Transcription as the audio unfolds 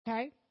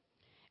Okay?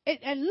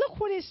 And look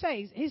what it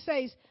says. It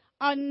says,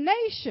 a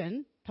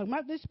nation, talking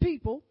about this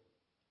people,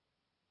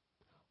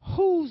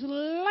 whose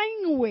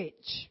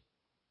language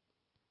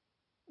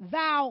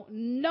thou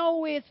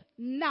knowest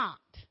not,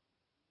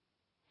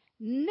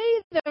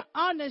 neither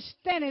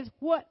understandest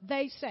what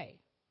they say.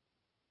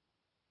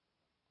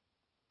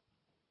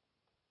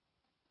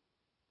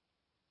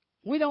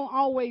 We don't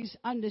always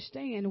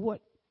understand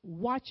what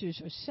watchers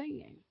are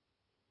saying.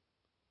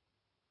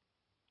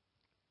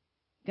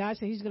 God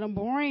said he's going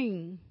to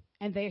bring,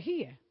 and they're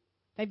here.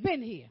 They've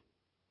been here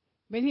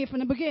from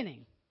the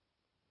beginning.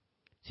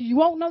 So you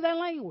won't know their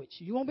language.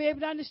 You won't be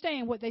able to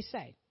understand what they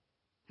say.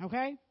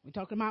 Okay? We're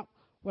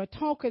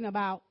talking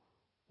about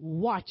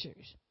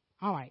watchers.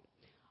 All right.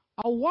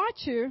 A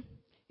watcher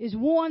is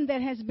one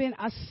that has been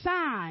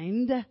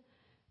assigned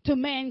to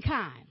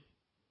mankind.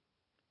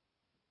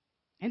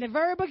 In the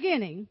very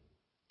beginning,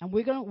 and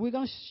we're going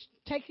to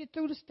take you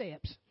through the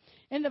steps.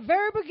 In the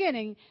very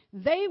beginning,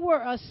 they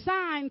were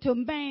assigned to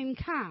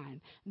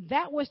mankind.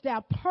 That was their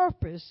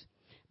purpose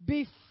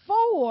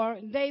before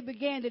they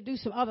began to do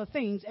some other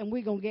things, and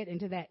we're going to get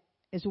into that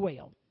as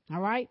well.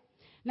 All right?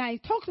 Now, he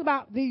talks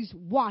about these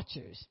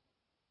watchers.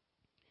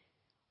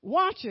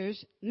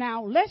 Watchers,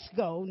 now let's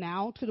go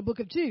now to the book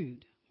of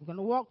Jude. We're going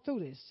to walk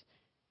through this.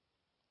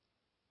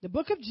 The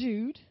book of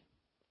Jude,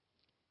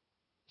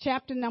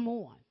 chapter number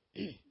 1.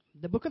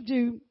 The book of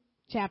Jude,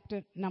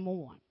 chapter number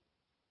 1.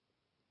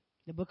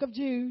 The book of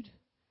Jude,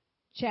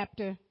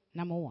 chapter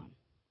number 1.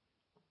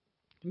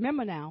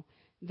 Remember now,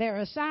 their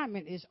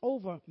assignment is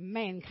over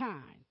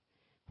mankind,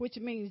 which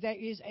means there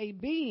is a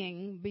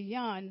being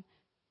beyond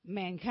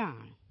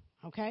mankind.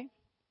 Okay?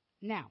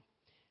 Now,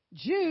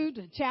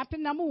 Jude, chapter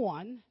number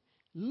 1,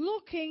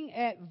 looking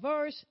at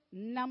verse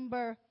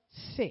number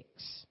 6,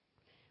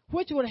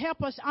 which would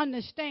help us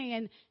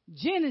understand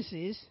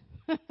Genesis.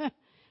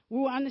 We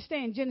will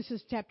understand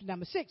Genesis chapter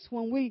number 6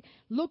 when we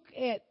look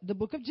at the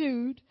book of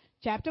Jude,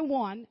 chapter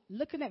 1,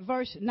 looking at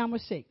verse number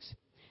 6.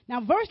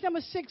 Now, verse number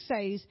 6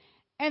 says,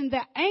 and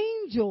the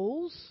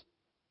angels,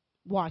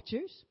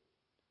 watchers,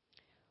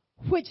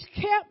 which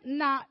kept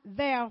not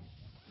their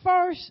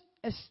first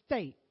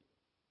estate,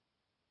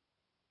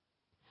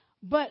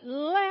 but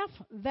left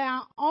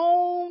their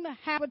own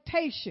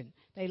habitation.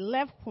 They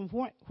left from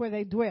where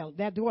they dwell,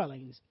 their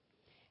dwellings.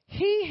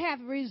 He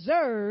hath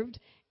reserved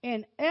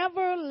in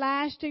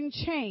everlasting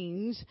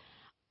chains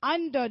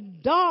under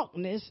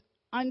darkness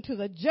unto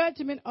the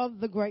judgment of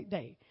the great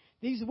day.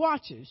 These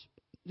watchers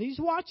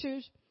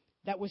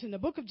that was in the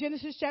book of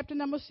Genesis chapter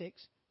number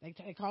 6,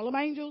 they call them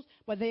angels,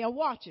 but they are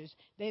watchers.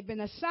 They've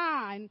been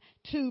assigned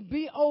to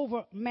be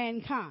over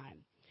mankind.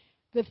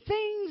 The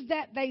things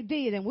that they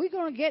did, and we're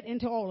going to get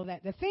into all of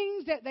that, the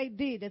things that they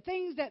did, the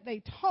things that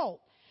they taught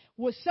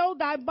was so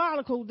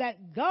diabolical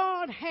that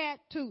God had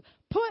to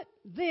put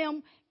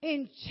them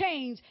in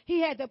chains.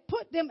 He had to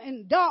put them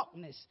in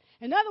darkness.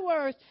 In other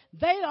words,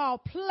 they are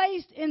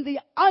placed in the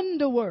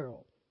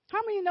underworld.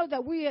 How many know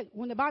that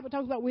when the Bible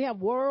talks about we have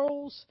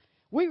worlds,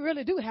 we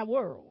really do have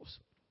worlds.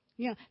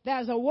 You know,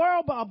 there's a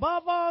world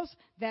above us,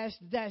 that's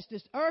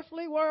this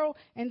earthly world,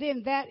 and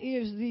then that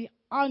is the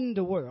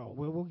underworld.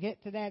 We'll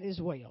get to that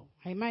as well.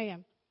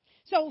 Amen.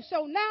 So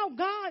now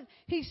God,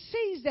 he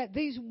sees that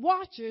these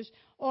watchers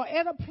are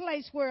at a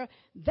place where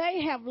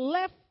they have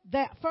left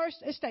that first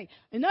estate.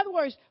 In other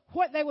words,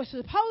 what they were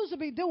supposed to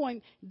be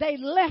doing, they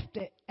left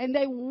it and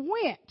they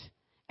went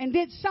and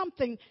did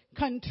something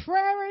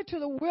contrary to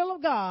the will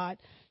of God,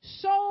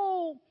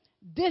 so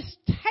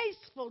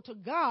distasteful to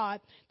God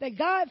that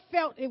God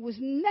felt it was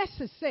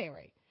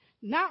necessary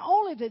not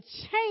only to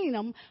chain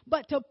them,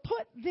 but to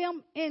put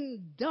them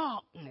in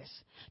darkness,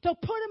 to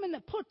put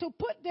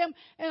them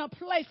in a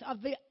place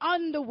of the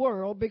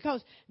underworld,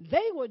 because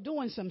they were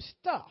doing some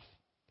stuff.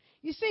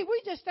 You see,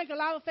 we just think a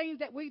lot of things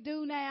that we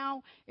do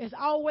now is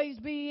always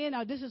being,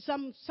 or this is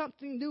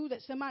something new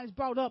that somebody's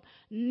brought up.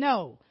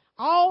 No.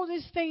 All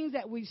these things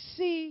that we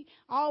see,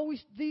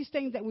 these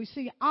things that we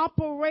see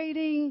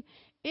operating,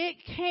 it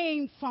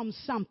came from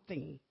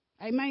something.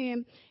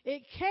 Amen.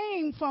 It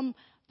came from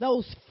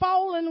those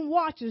fallen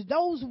watchers,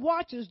 those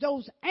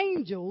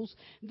angels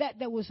that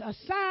was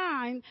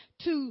assigned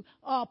to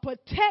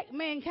protect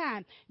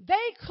mankind.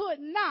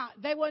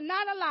 They were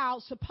not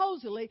allowed,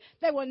 supposedly,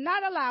 they were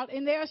not allowed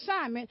in their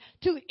assignment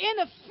to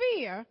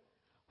interfere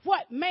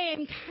what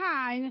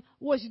mankind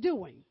was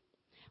doing.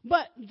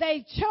 But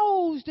they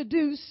chose to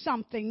do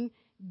something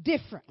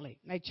differently.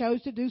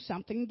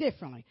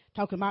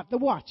 Talking about the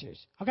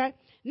watchers. Okay?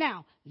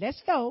 Now, let's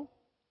go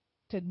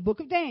to the book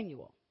of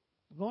Daniel.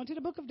 We're going to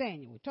the book of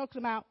Daniel. We're talking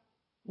about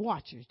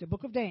watchers, the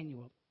book of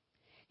Daniel.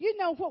 You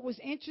know what was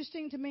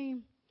interesting to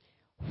me?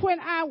 When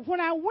I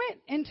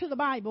went into the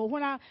Bible,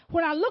 when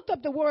I looked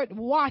up the word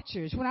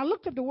watchers,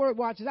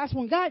 that's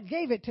when God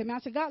gave it to me. I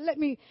said, God, let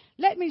me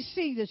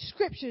see the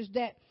scriptures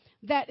that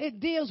it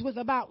deals with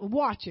about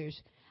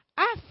watchers.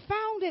 I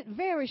found it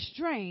very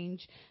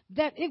strange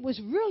that it was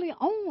really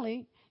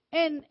only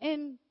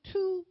in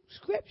 2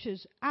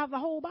 scriptures out of the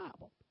whole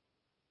Bible.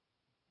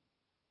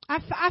 I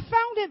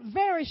found it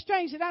very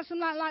strange. And I was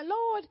like,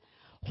 Lord,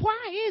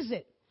 Why is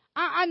it?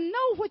 I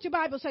know what your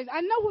Bible says.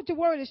 I know what your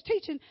word is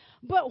teaching.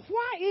 But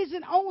why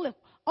isn't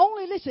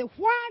only listen,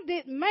 why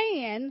did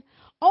man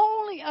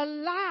only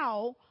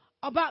allow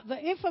about the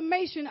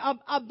information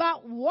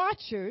about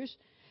watchers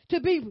to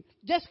be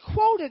just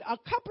quoted a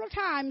couple of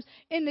times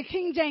in the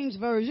King James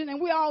Version, and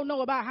we all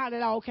know about how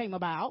that all came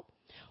about?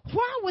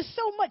 Why was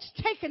so much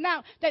taken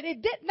out that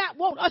it did not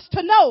want us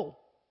to know?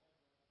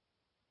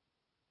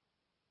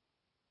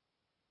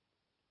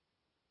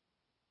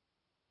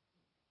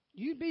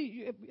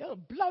 It'll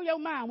blow your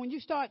mind when you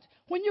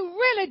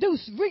really do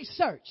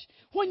research,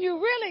 when you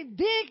really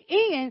dig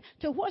in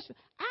to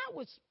I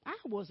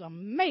was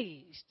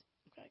amazed.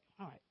 Okay,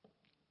 all right.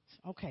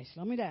 Okay,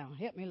 slow me down.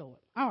 Help me, Lord.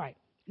 All right.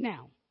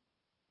 Now,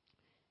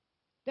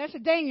 that's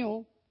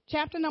Daniel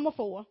chapter number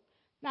 4.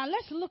 Now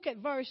let's look at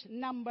verse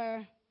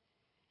number.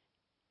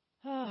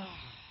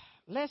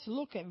 Let's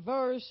look at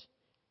verse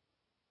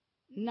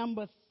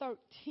number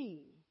 13.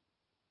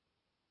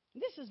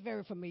 This is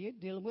very familiar,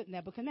 dealing with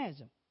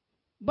Nebuchadnezzar.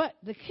 But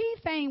the key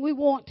thing we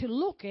want to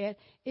look at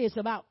is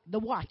about the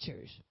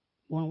watchers.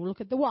 We want to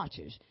look at the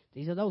watchers.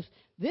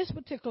 This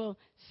particular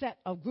set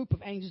of group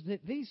of angels,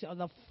 these are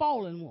the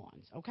fallen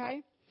ones,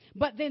 okay?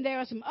 But then there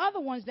are some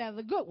other ones that are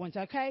the good ones,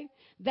 okay?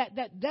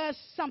 That does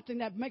something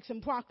that makes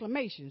them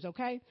proclamations,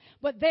 okay?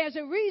 But there's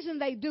a reason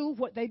they do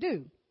what they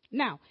do.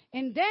 Now,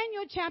 in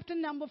Daniel chapter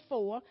number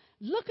 4,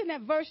 looking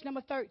at verse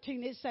number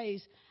 13, it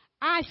says,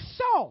 I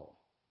saw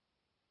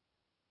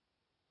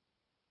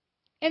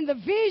in the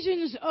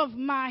visions of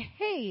my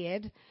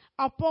head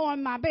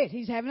upon my bed.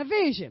 He's having a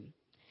vision.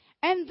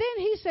 And then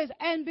he says,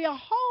 and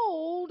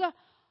behold,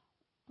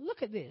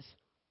 look at this,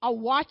 a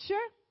watcher,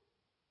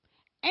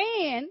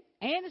 and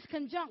it's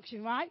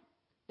conjunction, right?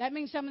 That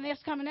means something else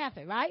coming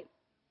after, right?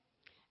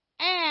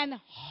 And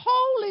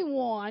Holy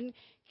One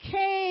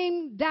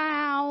came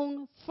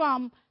down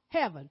from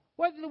heaven.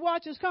 Where did the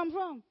watchers come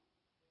from?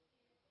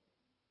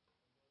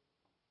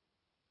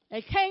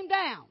 They came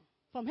down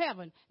from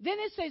heaven. Then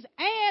it says,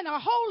 and a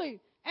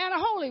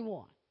holy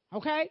one.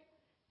 Okay?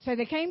 So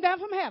they came down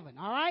from heaven,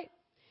 all right?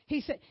 He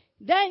said,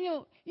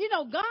 Daniel,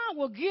 God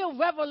will give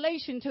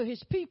revelation to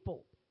his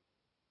people.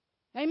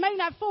 They may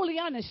not fully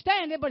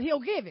understand it, but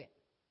he'll give it.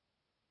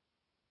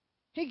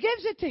 He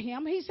gives it to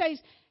him. He says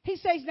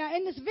now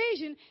in this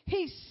vision,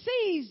 he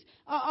sees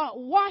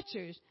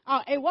watchers,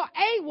 a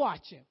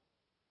watcher,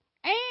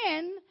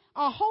 and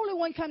a holy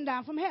one come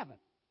down from heaven.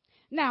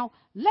 Now,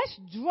 let's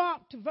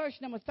drop to verse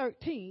number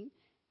 13.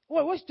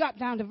 Well, let's drop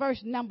down to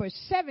verse number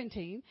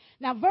 17.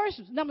 Now, verse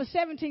number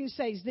 17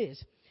 says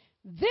this.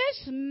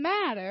 This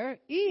matter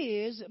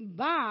is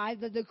by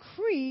the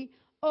decree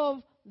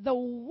of the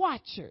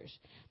watchers.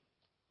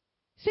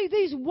 See,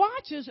 these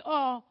watchers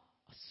are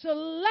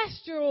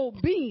celestial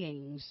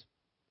beings.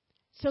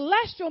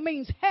 Celestial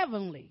means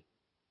heavenly.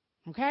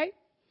 Okay?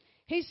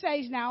 He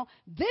says now,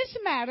 this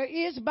matter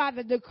is by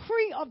the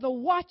decree of the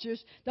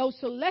watchers, those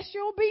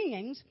celestial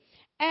beings,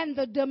 and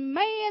the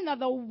demand of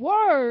the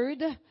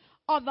word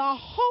of the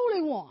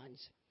holy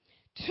ones,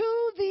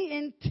 to the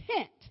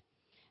intent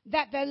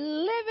that the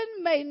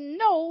living may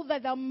know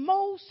that the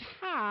Most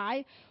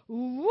High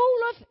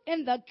ruleth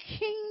in the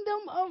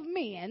kingdom of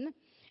men,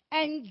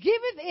 and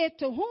giveth it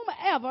to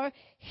whomever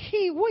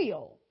he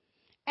will,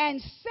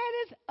 and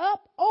setteth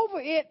up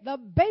over it the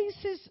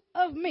basis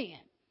of men.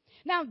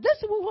 Now, this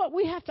is what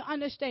we have to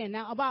understand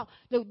now about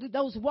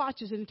those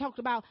watchers, and talked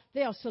about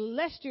they are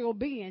celestial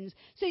beings.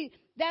 See,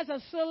 there's a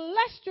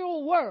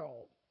celestial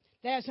world.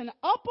 There's an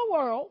upper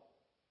world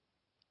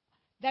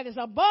that is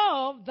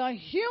above the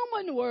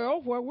human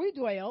world where we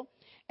dwell,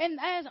 and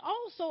there's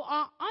also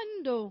our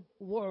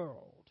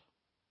underworld.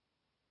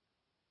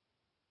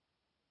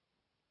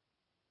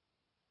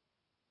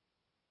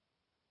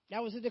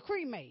 That was a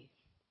decree made.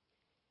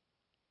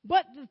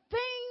 But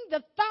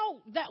the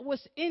thought that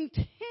was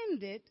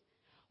intended,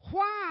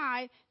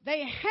 why they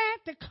had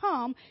to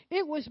come,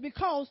 it was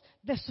because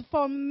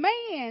for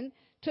man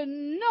to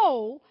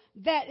know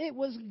that it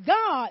was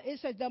God. It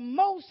said the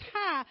Most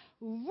High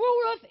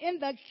ruleth in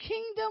the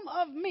kingdom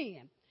of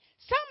men.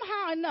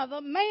 Somehow or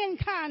another,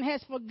 mankind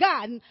has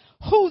forgotten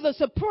who the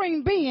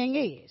supreme being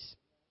is.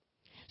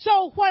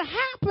 So what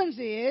happens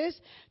is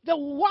the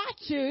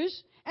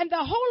watchers and the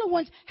holy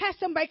ones has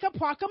to make a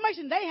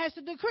proclamation. They has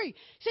to decree.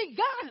 See,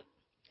 God,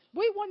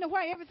 we wonder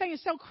why everything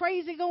is so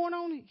crazy going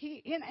on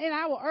in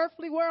our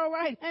earthly world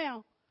right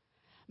now.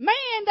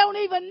 Man don't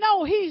even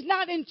know he's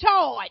not in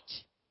charge.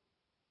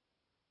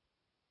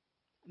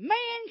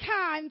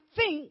 Mankind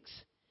thinks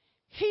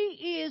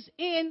he is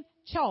in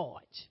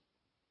charge.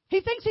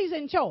 He thinks he's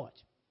in charge.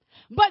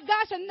 But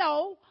God said,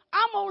 no,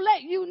 I'm going to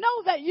let you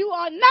know that you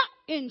are not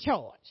in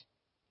charge.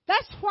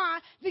 That's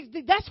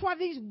why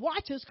these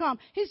watchers come.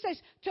 He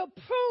says to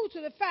prove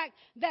to the fact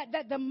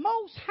that the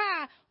Most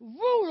High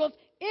ruleth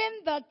in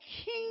the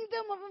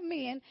kingdom of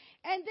men.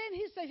 And then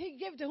he says he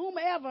give to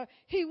whomever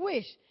he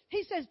wish.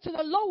 He says to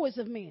the lowest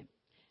of men.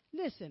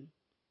 Listen,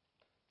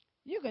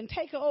 you can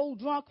take an old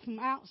drunk from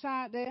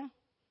outside there,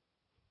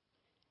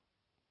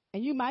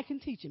 and you might can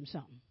teach him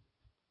something,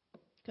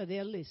 because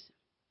they'll listen.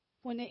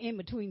 when they're in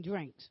between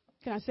drinks.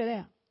 Can I say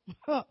that?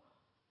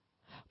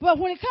 But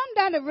when it comes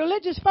down to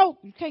religious folk,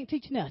 you can't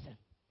teach nothing.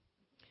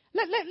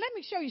 Let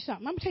me show you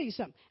something. I'm going to tell you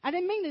something. I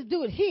didn't mean to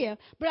do it here,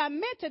 but I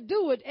meant to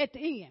do it at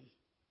the end.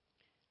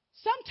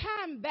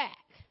 Sometime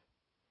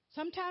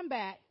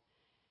back,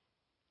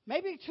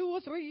 maybe 2 or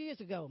 3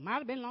 years ago, might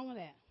have been longer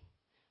than that,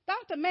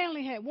 Dr.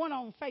 Manley had one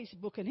on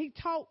Facebook, and he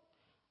talked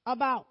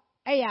about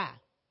AI,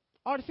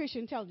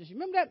 artificial intelligence. You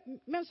remember that,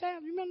 Mr.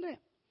 Sam? You remember that?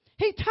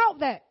 He taught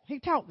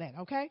that,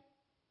 okay?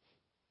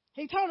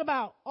 He taught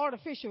about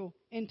artificial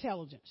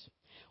intelligence.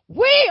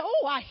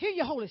 I hear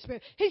you, Holy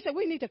Spirit. He said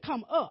we need to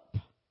come up.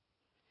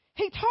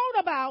 He taught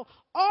about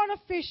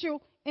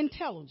artificial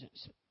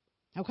intelligence,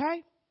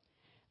 okay?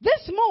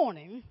 This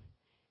morning,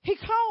 he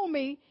called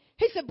me.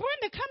 He said,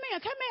 Brenda, come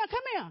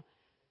here.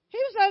 He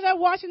was out there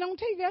watching on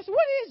TV. I said,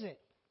 what is it?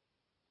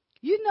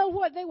 You know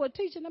what they were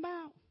teaching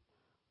about?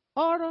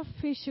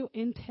 Artificial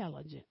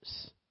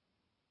intelligence.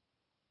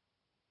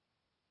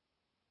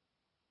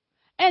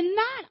 And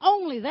not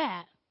only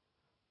that,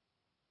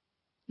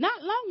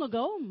 not long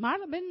ago, might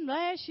have been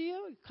last year,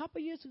 a couple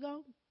of years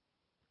ago,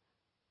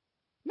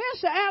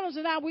 Mr. Adams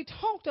and I, we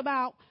talked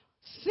about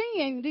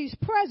seeing these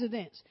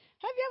presidents.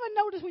 Have you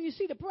ever noticed when you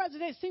see the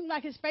president, it seems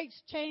like his face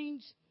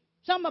changed?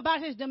 Something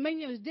about his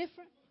demeanor is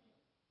different?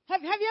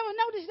 Have you ever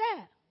noticed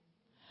that?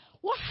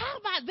 Well, how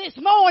about this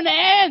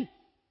morning?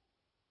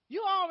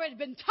 You already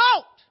been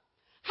taught.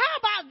 How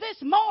about this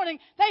morning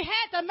they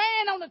had the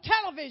man on the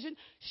television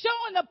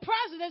showing the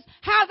presidents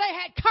how they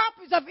had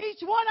copies of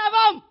each one of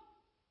them?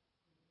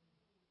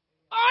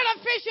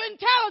 Artificial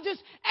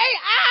intelligence,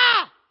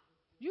 AI.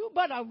 You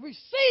better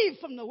receive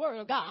from the word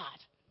of God.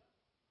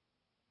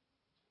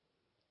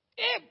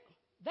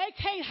 They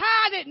can't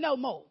hide it no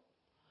more.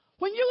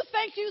 When you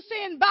think you're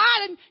seeing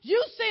Biden,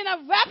 you're seeing a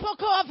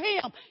replica of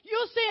him.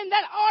 You're seeing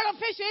that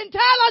artificial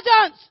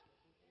intelligence.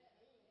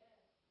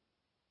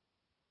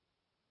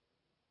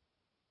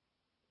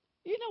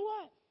 You know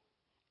what?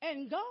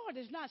 And God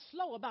is not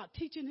slow about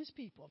teaching his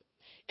people.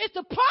 If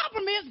the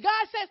problem is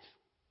God says,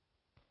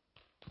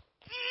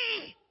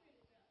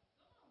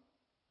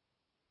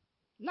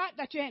 not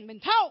that you ain't been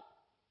taught.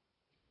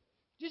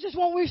 You just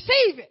won't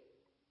receive it.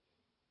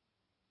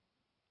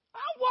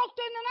 I walked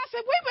in and I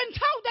said, we've been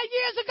taught that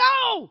years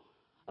ago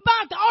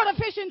about the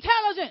artificial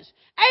intelligence,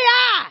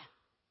 AI.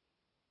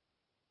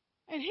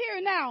 And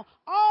here now,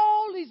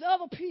 all these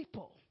other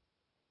people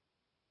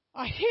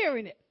are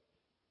hearing it.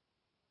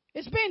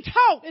 It's been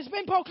taught. It's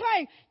been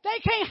proclaimed. They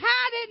can't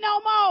hide it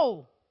no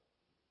more.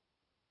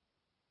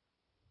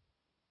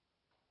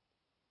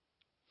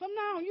 From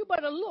now on, you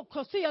better look,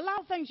 because see, a lot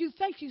of things you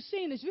think you're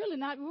seeing is really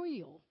not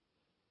real.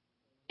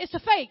 It's a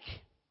fake.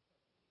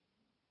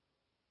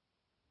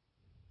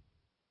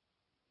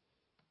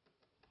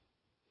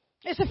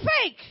 It's a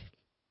fake.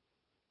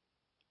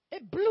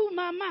 It blew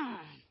my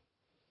mind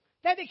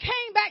that it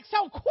came back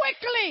so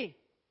quickly.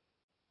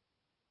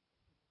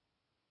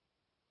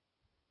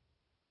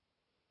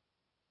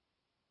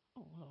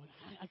 Oh, Lord,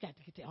 I got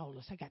to get to all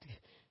this.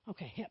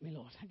 Okay, help me,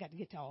 Lord. I got to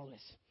get to all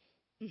this.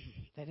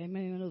 That ain't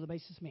even know the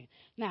basis man.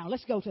 Now,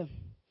 let's go to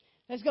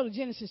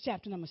Genesis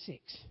chapter number 6.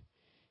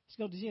 Let's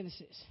go to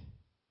Genesis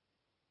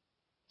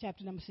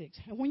chapter number 6.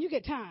 And when you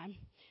get time,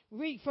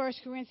 read 1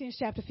 Corinthians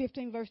chapter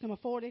 15, verse number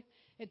 40.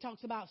 It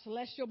talks about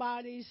celestial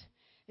bodies.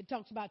 It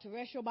talks about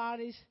terrestrial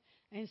bodies.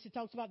 And it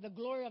talks about the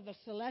glory of the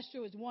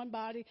celestial is one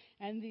body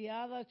and the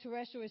other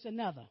terrestrial is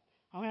another.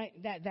 All right,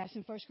 that's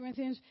in 1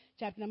 Corinthians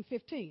chapter number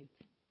 15.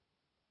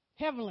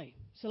 Heavenly,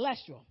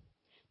 celestial.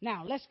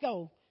 Now, let's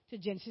go to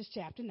Genesis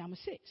chapter number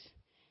 6.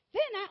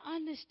 Then I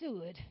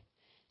understood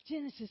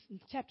Genesis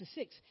chapter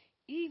 6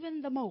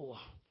 even the more.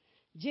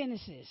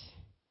 Genesis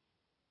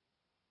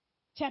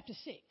chapter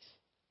 6.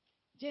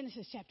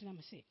 Genesis chapter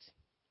number 6.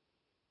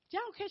 Did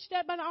y'all catch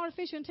that about the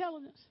artificial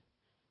intelligence?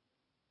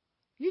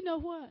 You know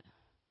what?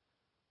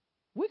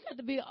 We got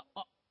to be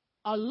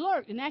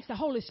alert and ask the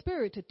Holy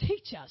Spirit to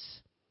teach us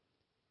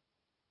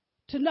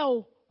to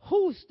know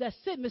who's that's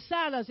sitting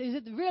beside us. Is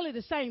it really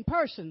the same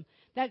person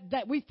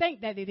that we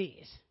think that it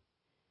is?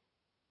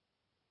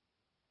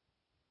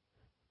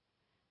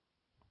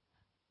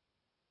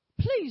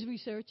 Please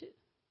research it.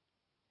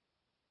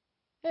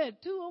 They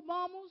had 2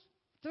 Obamas,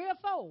 3 or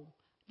 4.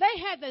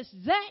 They had the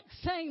exact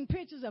same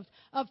pictures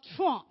of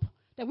Trump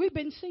that we've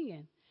been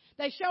seeing.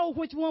 They showed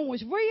which one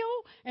was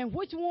real and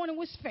which one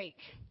was fake.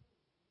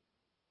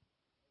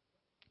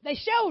 They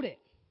showed it.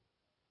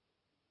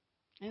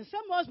 And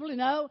some of us really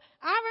know.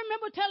 I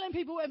remember telling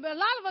people, but a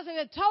lot of us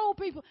have told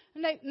people,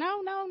 and they,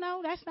 no,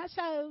 that's not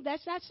so.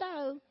 That's not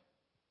so.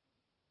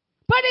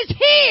 But it's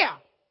here.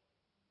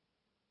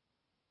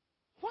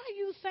 Why do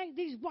you think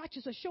these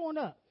watches are showing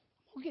up?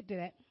 We'll get to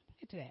that.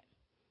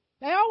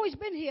 They've always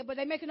been here, but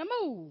they're making a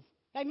move.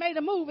 They made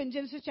a move in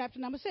Genesis chapter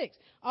number 6.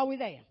 Are we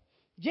there?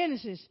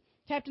 Genesis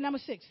chapter number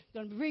 6.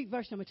 I'm going to read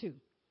verse number 2.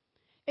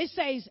 It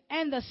says,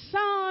 and the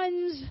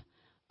sons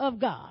of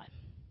God,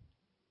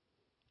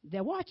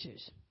 they're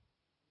watchers.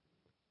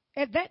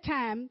 At that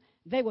time,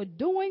 they were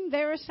doing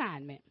their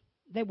assignment.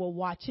 They were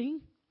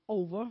watching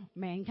over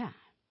mankind.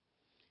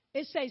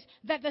 it says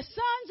that the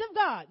sons of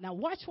God, now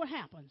watch what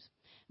happens.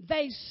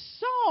 They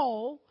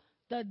saw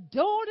the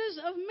daughters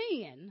of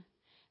men,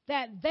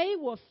 that they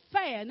were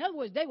fair. In other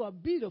words, they were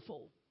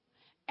beautiful.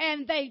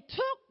 And they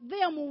took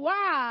them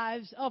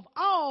wives of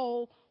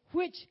all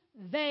which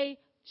they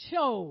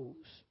chose.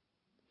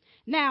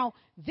 Now,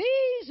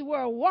 these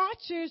were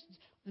watchers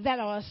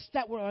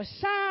that were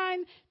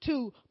assigned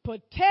to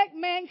protect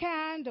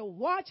mankind, to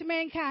watch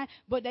mankind,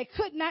 but they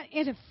could not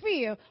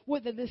interfere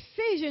with the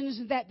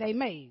decisions that they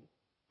made.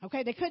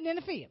 Okay, they couldn't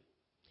interfere.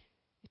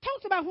 It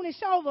talks about when they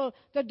saw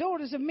the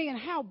daughters of men,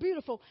 how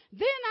beautiful.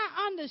 Then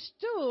I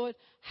understood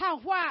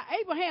why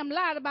Abraham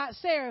lied about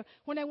Sarah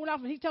when they went off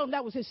and he told them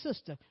that was his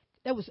sister.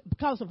 That was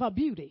because of her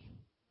beauty.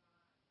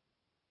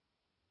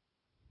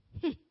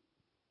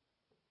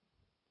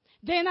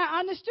 Then I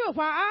understood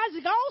why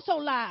Isaac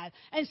also lied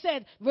and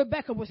said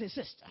Rebekah was his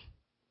sister.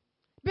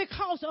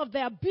 Because of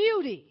their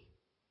beauty.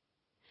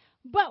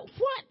 But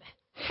what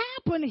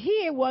happened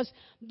here was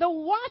the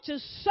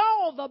watchers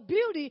saw the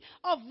beauty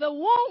of the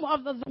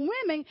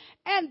women,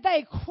 and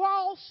they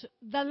crossed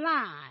the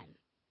line.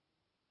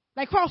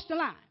 They crossed the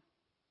line.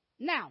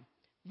 Now,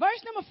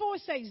 verse number 4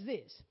 says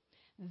this.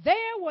 There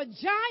were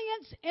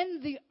giants in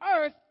the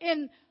earth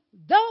in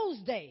those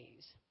days.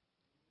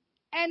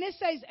 And it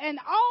says, and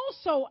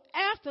also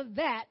after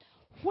that,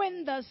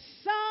 when the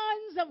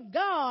sons of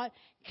God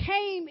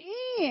came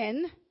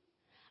in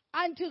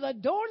unto the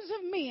daughters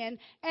of men,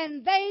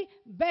 and they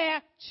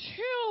bare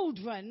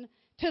children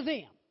to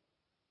them.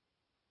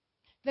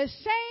 The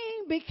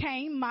same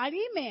became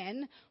mighty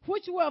men,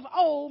 which were of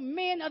old,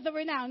 men of the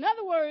renown. In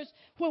other words,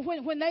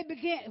 when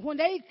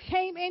they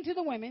came into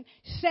the women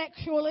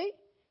sexually,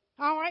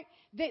 all right,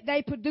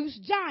 they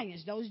produced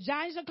giants. Those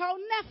giants are called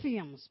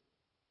Nephilims.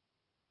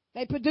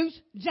 They produced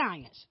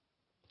giants.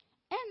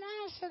 And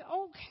I said,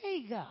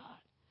 okay, God,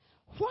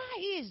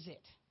 why is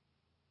it?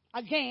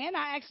 Again,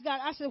 I asked God,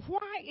 I said,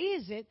 why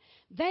is it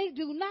they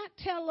do not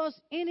tell us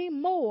any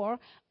more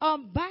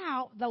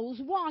about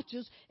those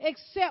watchers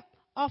except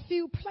a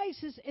few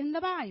places in the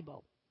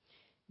Bible?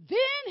 Then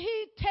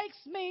he takes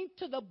me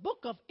to the book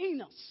of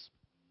Enos.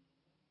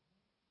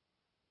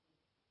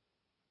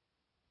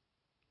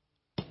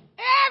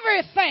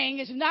 Everything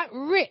is not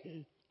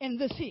written in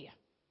this here.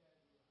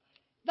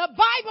 The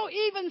Bible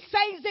even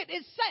says it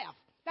itself,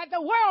 that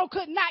the world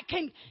cannot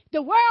contain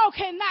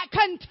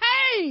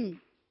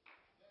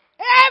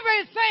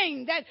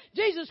everything that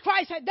Jesus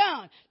Christ had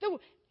done.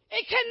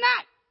 It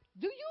cannot.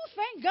 Do you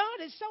think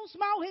God is so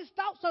small, his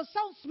thoughts are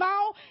so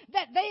small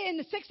that they in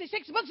the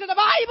 66 books of the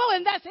Bible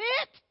and that's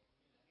it?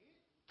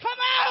 Come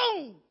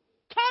on.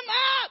 Come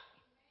up.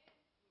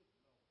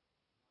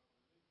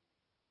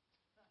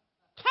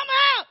 Come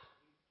up.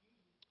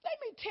 Let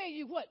me tell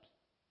you what.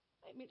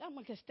 I'm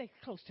going to stay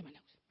close to my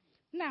notes.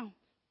 Now,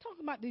 talk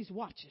about these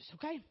watchers,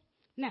 okay?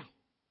 Now,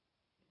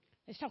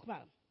 let's talk about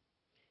them.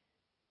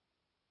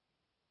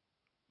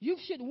 You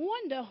should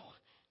wonder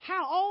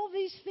how all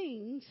these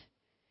things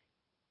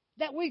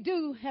that we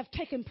do have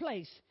taken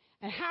place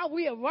and how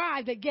we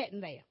arrived at getting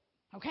there,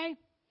 okay?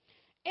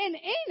 In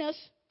Enos,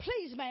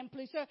 please, ma'am,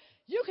 please, sir,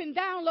 you can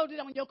download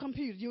it on your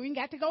computer. You ain't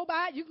got to go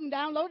by it. You can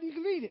download it and you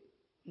can read it,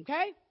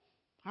 okay?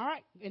 All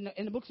right, in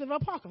the books of the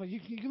Apocrypha, you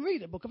can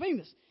read the book of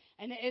Enos.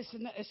 And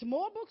it's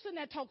more books in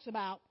there talks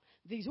about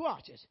these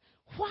watchers.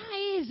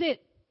 Why is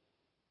it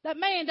that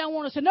man don't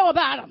want us to know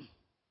about them?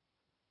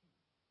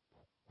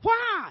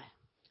 Why?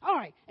 All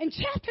right, in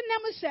chapter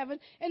number 7,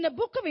 in the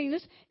book of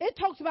Enos, it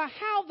talks about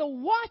how the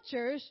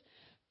watchers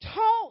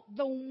taught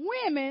the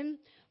women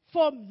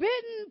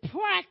forbidden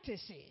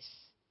practices.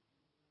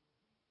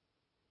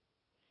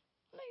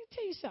 Let me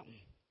tell you something.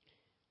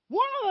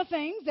 One of the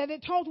things that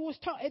it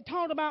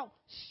taught about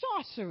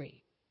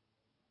sorcery,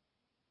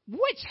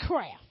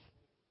 witchcraft,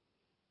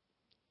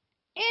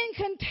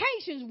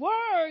 incantations,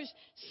 words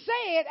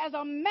said as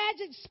a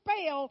magic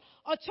spell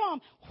or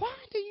charm. Why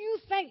do you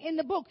think in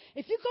the book,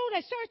 if you go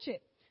there, search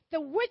it, the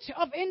witch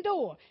of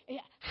Endor,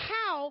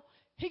 how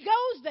he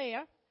goes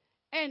there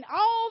and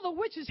all the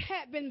witches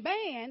had been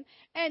banned,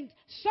 and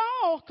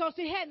Saul, because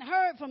he hadn't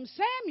heard from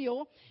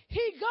Samuel,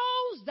 he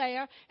goes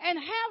there and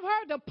have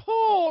her to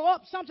pull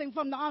up something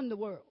from the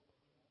underworld.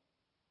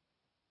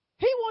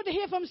 He wanted to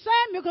hear from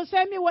Samuel because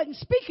Samuel wasn't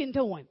speaking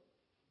to him,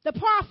 the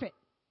prophet.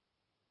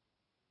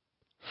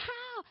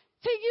 How?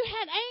 See, you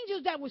had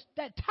angels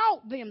that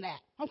taught them that,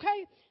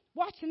 okay?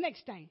 Watch the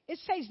next thing. It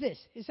says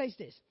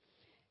this.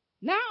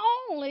 Not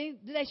only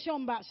did they show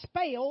them about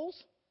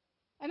spells,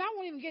 and I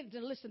won't even get into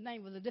the list of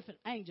names of the different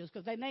angels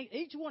because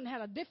each one had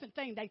a different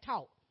thing they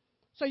taught.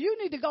 So you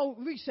need to go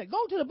research.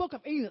 Go to the book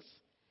of Enos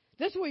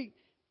this week.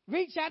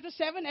 Read chapter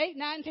 7, 8,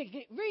 9, 10.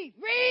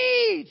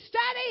 Read,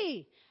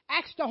 study.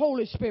 Ask the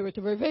Holy Spirit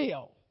to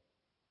reveal.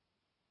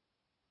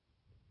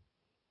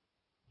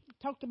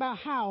 Talked about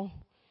how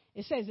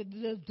it says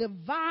the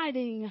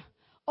dividing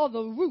of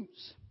the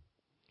roots.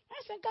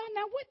 I said, God,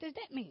 now what does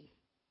that mean?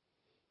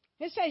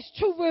 It says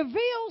to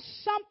reveal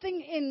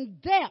something in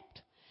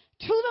depth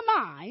to the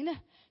mind,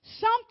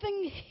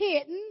 something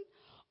hidden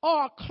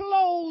or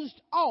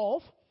closed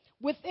off,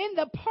 within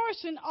the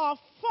person or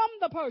from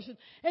the person.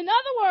 In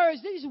other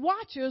words, these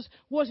watchers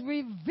was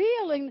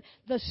revealing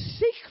the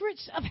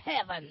secrets of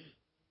heaven.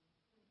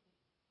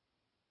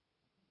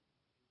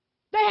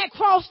 They had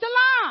crossed the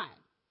line.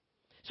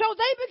 So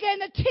they began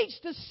to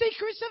teach the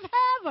secrets of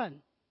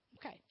heaven.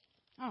 Okay.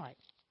 All right.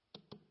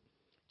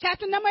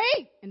 Chapter number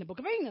 8 in the book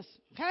of Enoch.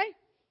 Okay.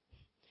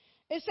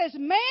 It says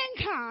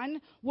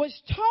mankind was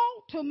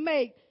taught to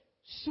make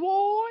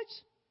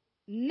swords,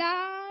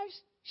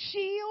 knives,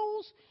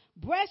 shields,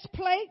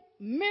 breastplate,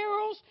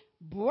 mirrors,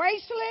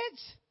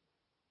 bracelets,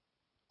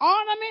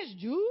 ornaments,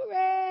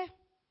 jewelry,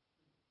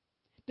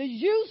 the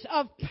use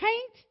of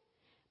paint,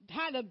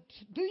 how to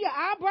do your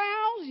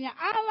eyebrows and your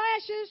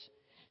eyelashes,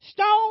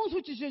 stones,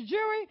 which is your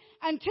jewelry,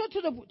 until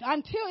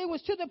it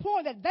was to the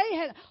point that they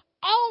had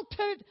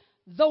altered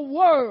the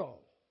world.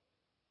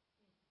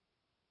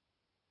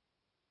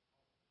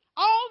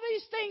 All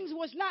these things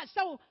was not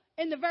so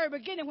in the very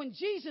beginning when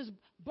Jesus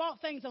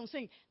brought things on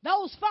scene.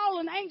 Those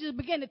fallen angels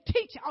began to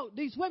teach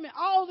these women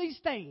all these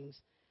things.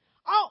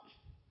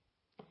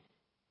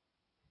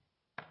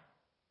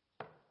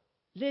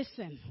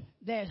 Listen,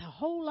 there's a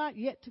whole lot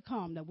yet to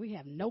come that we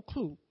have no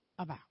clue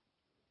about.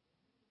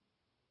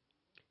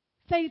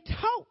 They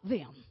taught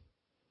them.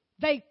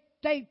 They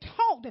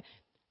taught them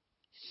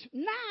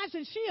knives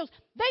and shields.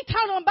 They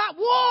taught them about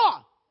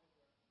war.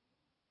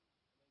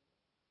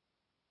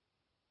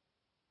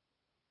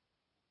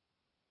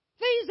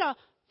 These are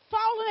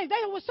fallen.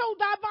 They were so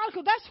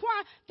diabolical. That's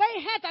why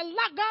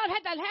God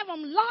had to have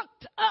them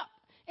locked up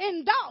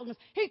in darkness.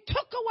 He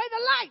took away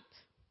the light.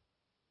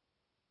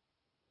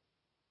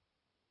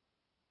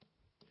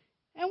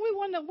 And we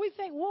wonder, we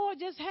think war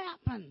just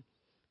happened.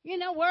 You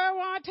know, World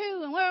War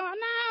II and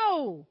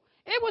no.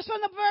 It was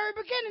from the very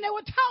beginning. They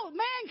were taught,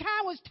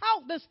 mankind was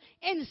taught this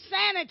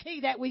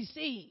insanity that we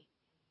see.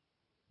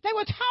 They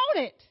were taught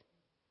it.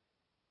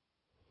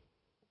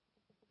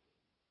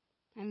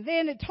 And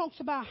then it talks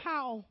about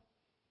how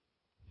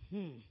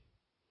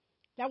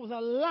there was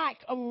a lack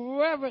of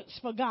reverence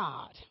for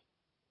God.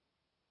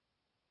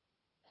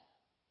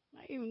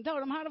 I even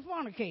told them how to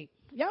fornicate.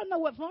 Y'all know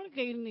what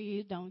fornicating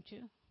is, don't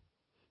you?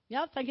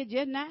 Y'all think it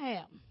just not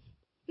happened.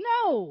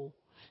 No.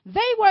 They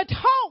were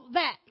taught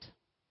that.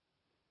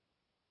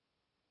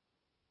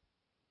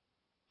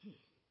 And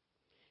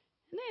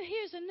then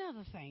here's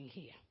another thing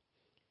here.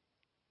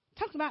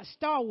 Talks about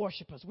star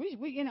worshipers.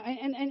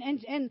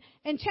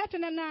 And chapter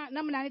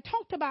number 9, it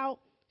talked about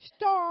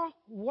star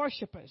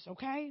worshipers,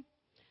 okay?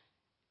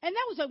 And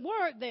there was a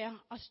word there,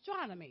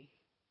 astronomy.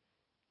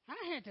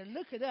 I had to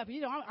look it up.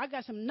 You know, I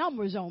got some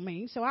numbers on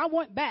me, so I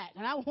went back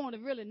and I want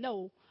to really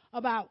know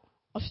about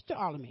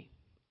astronomy.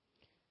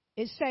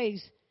 It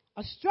says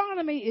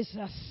astronomy is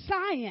a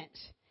science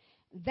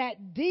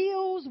that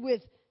deals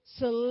with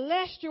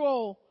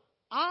celestial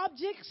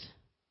objects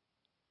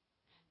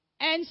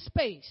and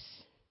space.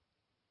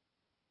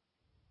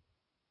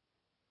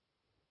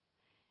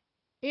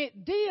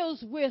 It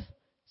deals with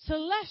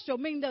celestial,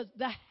 meaning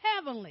the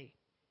heavenly.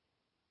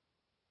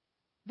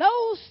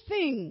 Those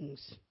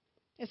things.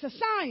 It's a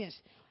science.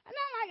 And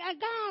I'm like,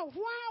 God,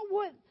 why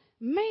would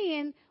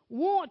man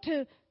want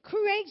to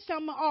create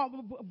some or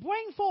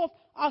bring forth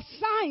a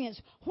science?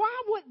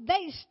 Why would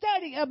they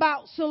study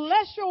about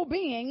celestial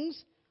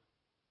beings,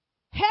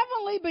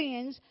 heavenly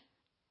beings,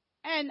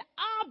 and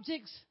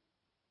objects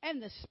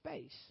and the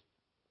space?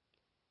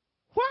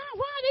 Why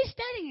are they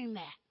studying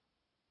that?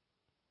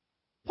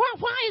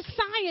 Why is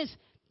science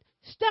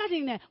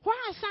studying that? Why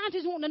are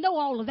scientists wanting to know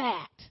all of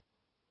that?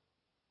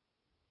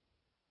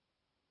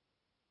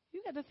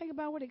 You got to think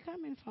about where they're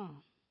coming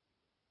from.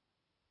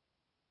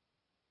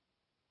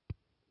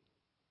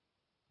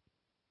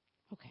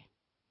 Okay.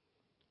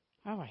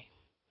 All right.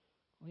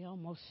 We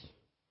almost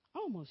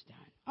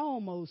done.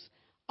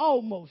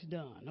 Almost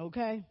done,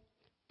 okay?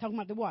 Talking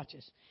about the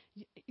watches.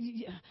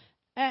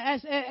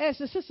 As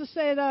the sister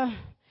said,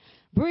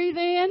 breathe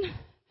in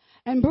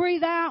and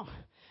breathe out.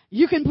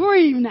 You can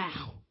breathe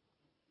now.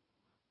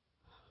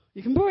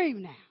 You can breathe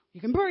now. You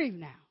can breathe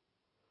now.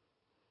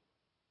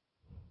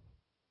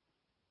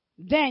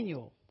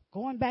 Daniel.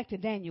 Going back to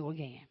Daniel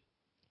again.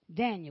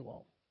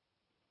 Daniel.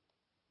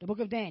 The book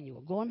of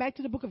Daniel. Going back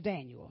to the book of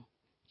Daniel.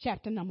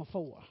 Chapter number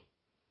 4.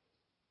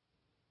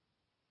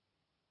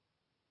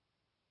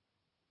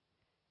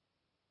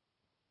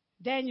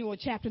 Daniel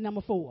chapter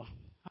number 4.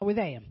 Are we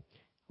there?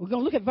 We're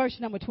going to look at verse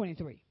number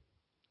 23.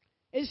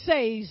 It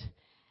says,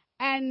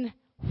 and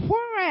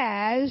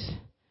whereas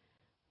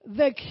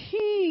the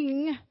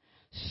king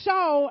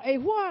saw a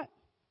what?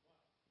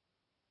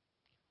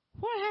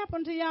 What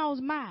happened to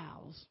y'all's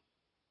mouths?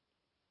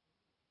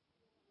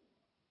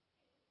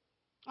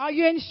 Are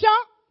you in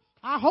shock?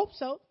 I hope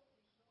so.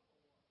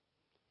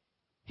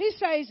 He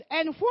says,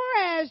 and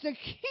whereas the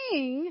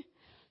king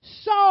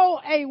saw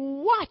a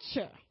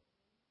watcher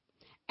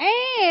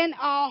and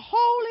a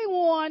holy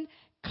one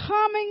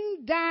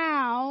coming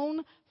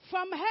down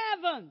from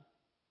heaven,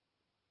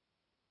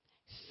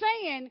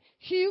 saying,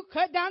 hew,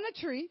 cut down the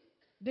tree,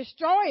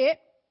 destroy it,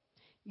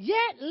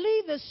 yet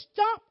leave the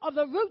stump of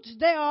the roots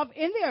thereof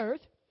in the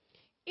earth.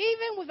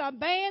 even with a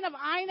band of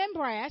iron and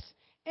brass,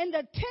 in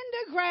the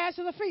tender grass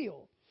of the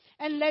field.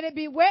 And let it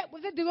be wet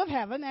with the dew of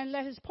heaven, and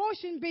let his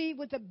portion be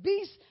with the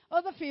beasts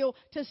of the field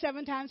till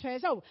 7 times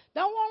pass over.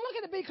 Don't want to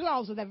look at the B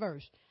clause of that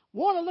verse.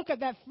 Want to look at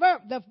that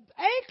the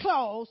A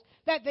clause,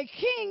 that the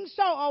king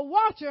saw a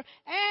watcher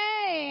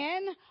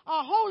and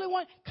a holy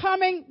one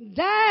coming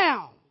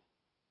down.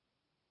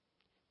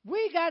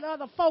 We got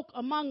other folk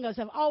among us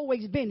have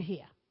always been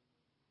here.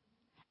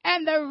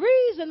 And the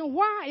reason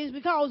why is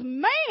because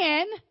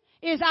man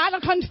is out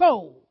of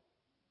control.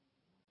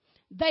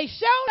 They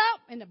showed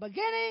up in the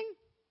beginning.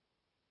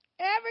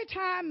 Every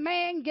time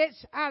man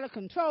gets out of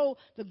control,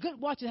 the good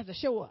watchers have to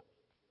show up.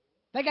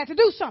 They got to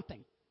do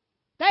something.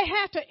 They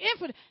have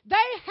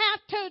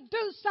to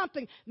do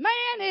something.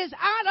 Man is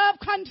out of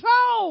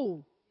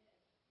control.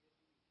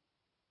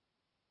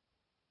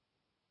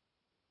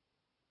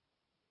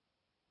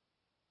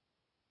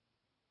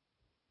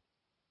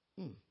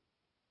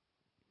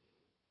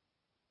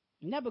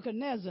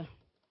 Nebuchadnezzar,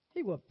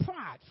 he was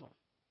prideful.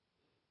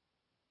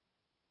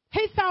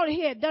 He thought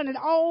he had done it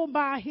all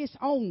by his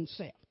own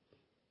self.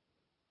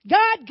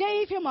 God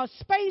gave him a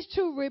space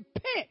to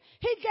repent.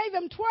 He gave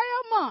him 12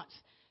 months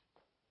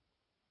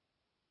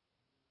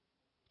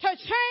to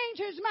change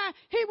his mind.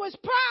 He was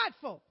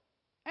prideful,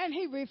 and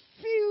he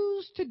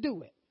refused to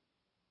do it.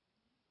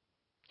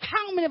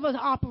 How many of us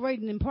are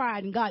operating in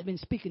pride and God's been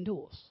speaking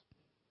to us?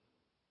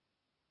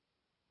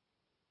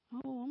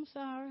 Oh, I'm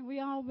sorry. We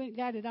all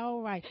got it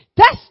all right.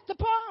 That's the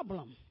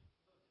problem.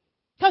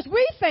 Because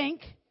we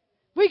think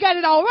we got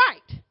it all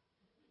right.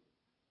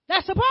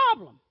 That's the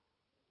problem.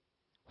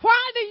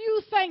 Why do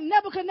you think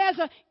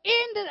Nebuchadnezzar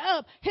ended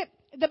up,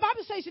 the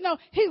Bible says,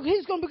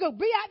 he's going to be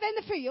out there in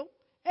the field.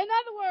 In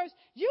other words,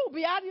 you'll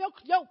be out of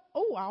your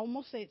I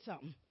almost said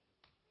something.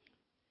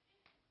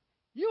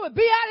 You will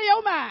be out of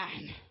your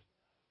mind.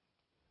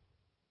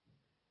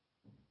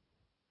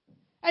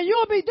 And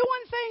you'll be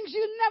doing things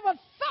you never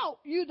thought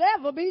you'd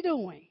ever be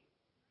doing.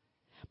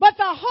 But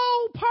the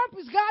whole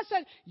purpose, God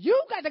said,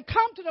 you got to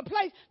come to the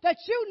place that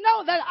you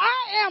know that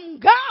I am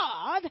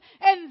God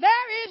and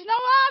there is no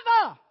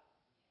other.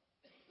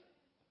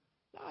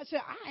 God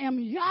said, I am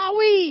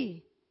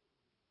Yahweh.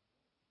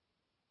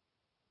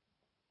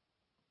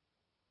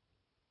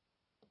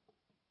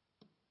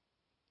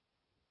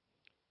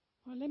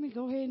 Well, let me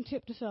go ahead and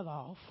tip this other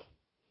off.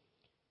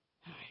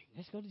 All right,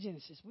 let's go to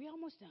Genesis. We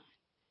almost done.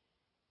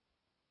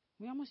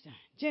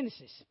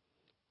 Genesis,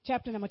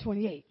 chapter number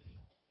 28.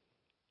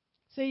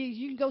 See,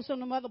 you can go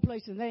some other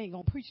places and they ain't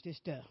going to preach this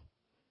stuff.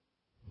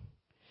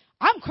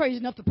 I'm crazy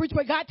enough to preach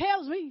what God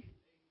tells me.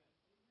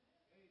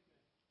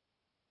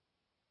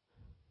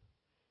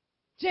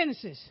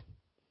 Genesis,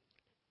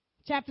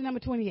 chapter number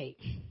 28.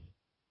 We're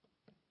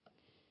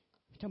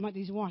talking about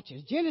these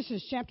watchers.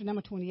 Genesis, chapter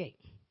number 28.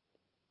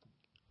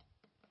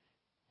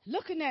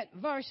 Looking at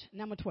verse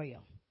number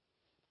 12.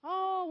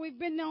 Oh, we've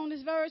been on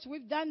this verse.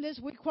 We've done this.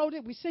 We quote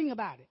it. We sing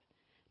about it.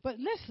 But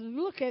let's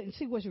look at it and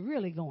see what's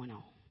really going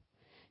on.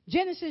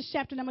 Genesis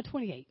chapter number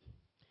 28.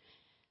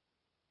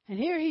 And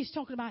here he's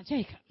talking about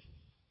Jacob.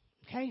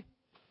 Okay?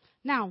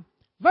 Now,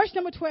 verse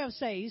number 12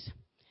 says,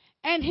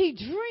 and he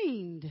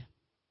dreamed.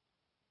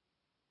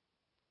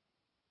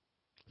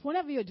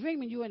 Whenever you're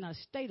dreaming, you're in a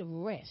state of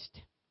rest.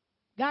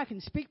 God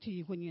can speak to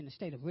you when you're in a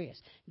state of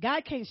rest.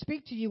 God can't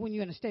speak to you when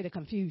you're in a state of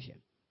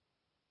confusion.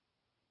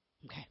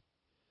 Okay.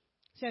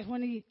 It says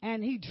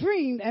he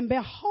dreamed, and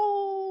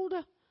behold,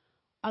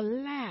 a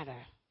ladder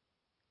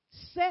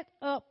set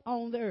up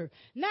on the earth.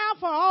 Now,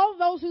 for all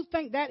those who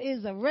think that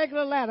is a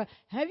regular ladder,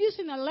 have you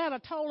seen a ladder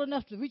tall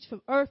enough to reach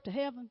from earth to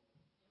heaven?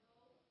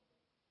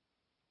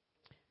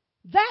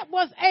 That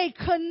was a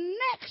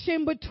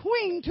connection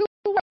between two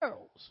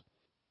worlds.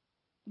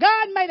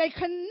 God made a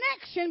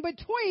connection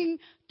between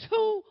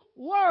two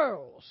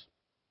worlds.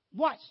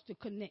 Watch the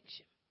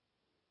connection.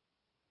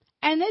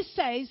 And it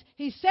says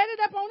he set it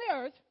up on the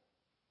earth,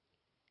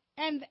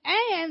 and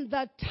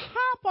the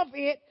top of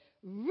it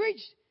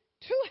reached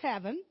to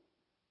heaven.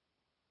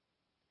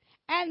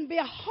 And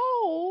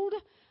behold,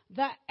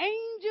 the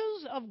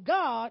angels of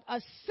God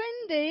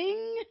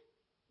ascending,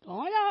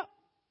 going up,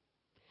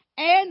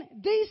 and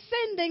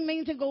descending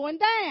means going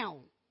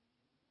down.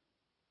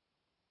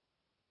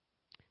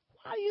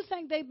 Why do you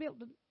think they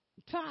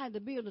tried to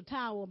build the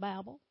Tower of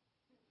Babel?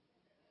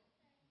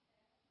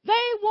 They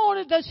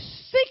wanted the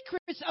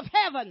secrets of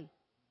heaven.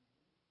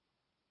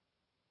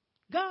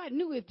 God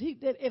knew if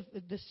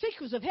the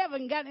secrets of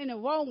heaven got in the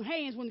wrong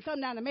hands when it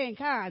come down to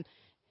mankind,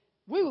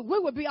 we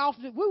would be off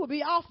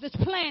this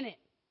planet.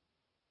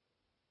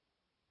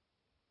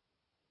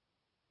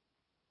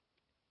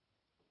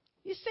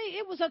 You see,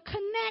 it was a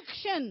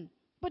connection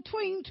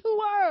between two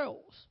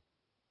worlds.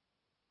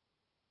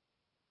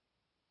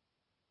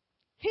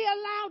 He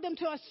allowed them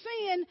to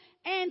ascend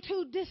and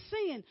to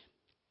descend.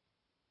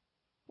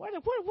 What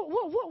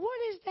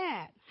is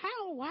that?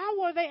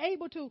 How were they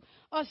able to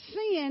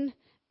ascend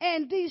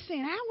and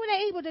descend? How were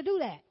they able to do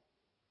that?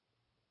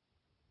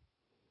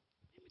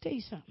 Let me tell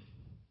you something.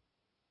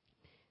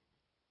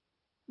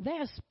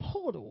 There's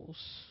portals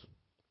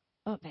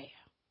up there.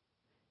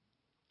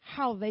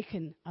 how they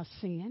can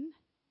ascend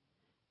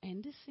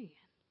and descend.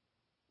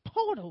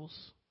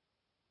 Portals.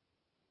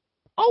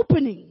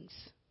 Openings.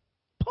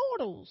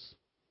 Portals.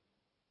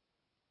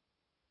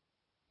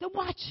 The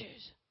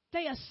watchers.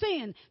 They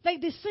ascend. They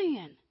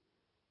descend.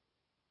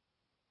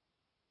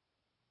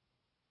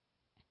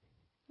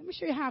 Let me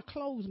show you how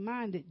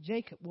closed-minded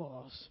Jacob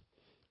was.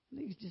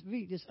 Let me just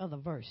read this other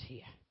verse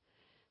here.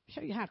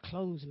 Show you how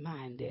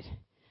closed-minded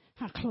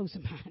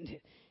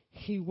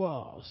he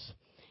was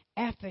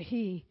after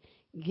he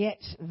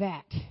gets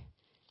that.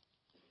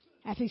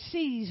 After he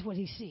sees what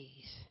he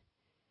sees.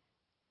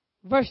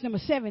 Verse number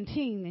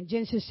 17 in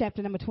Genesis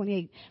chapter number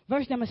 28.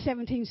 Verse number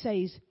 17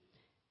 says,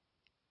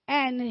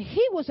 and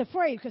he was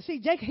afraid, because see,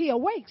 Jacob, he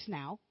awakes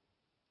now.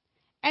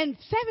 And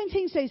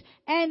 17 says,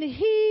 and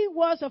he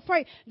was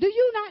afraid. Do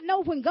you not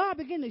know when God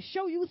begins to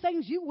show you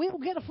things, you will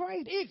get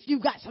afraid if you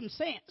got some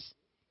sense?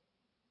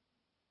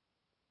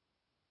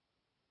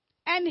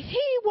 And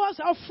he was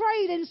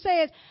afraid and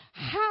said,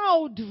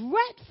 how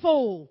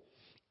dreadful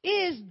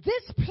is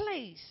this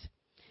place?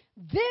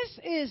 This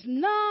is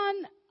none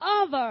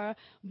other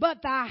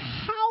but the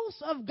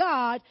house of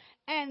God,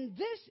 and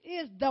this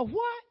is the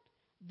what?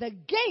 The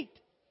gate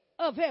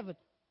of heaven.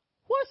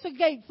 What's the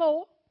gate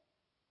for?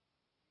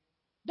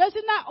 Does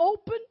it not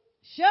open,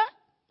 shut,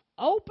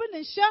 open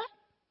and shut?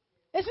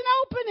 It's an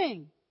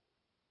opening.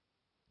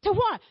 To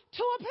what?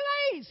 To a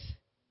place.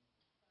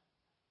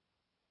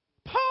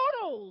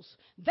 Portals.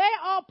 They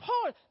are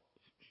portals.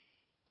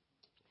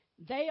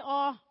 They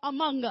are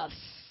among us.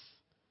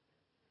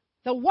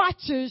 The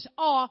watchers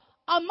are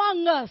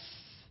among us.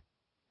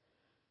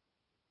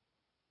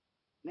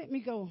 Let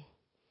me go.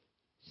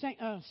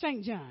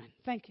 St. John.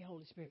 Thank you,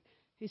 Holy Spirit.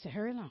 He said,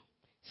 hurry along.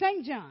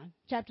 St. John,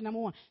 chapter number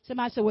 1.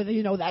 Somebody said, well,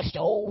 you know, that's the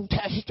Old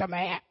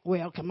Testament.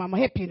 Well, come on, I'm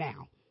going to help you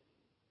now.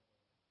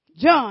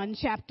 John,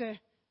 chapter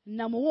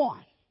number 1.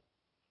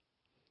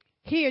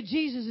 Here,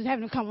 Jesus is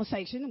having a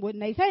conversation with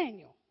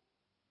Nathanael.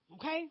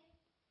 Okay?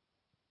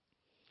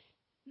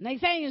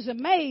 Nathanael's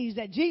amazed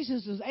that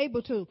Jesus was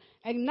able to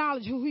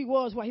acknowledge who he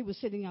was while he was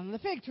sitting under the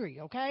fig tree.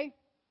 Okay?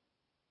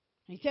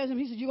 He tells him,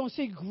 he said, you're going to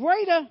see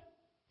greater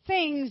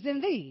things than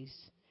these.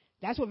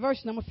 That's what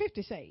verse number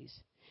 50 says.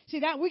 See,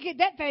 that we get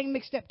that thing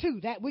mixed up too.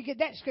 That we get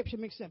that scripture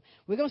mixed up.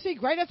 We're going to see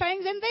greater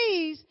things than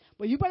these,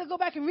 but you better go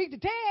back and read the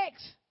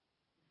text.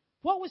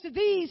 What was the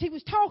these he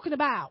was talking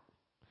about?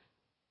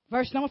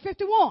 Verse number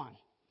 51.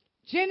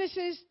 John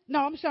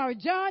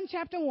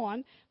chapter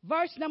 1,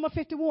 verse number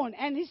 51.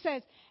 And he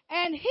says,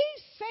 and he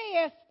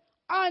saith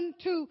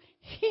unto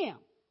him,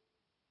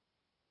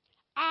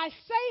 I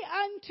say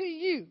unto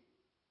you,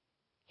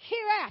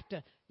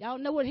 hereafter. Y'all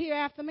know what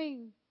hereafter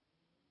means?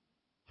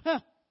 Huh.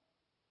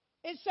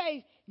 It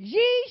says,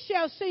 ye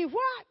shall see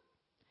what?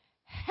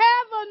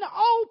 Heaven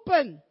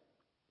open,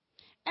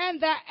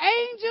 and the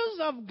angels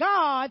of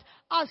God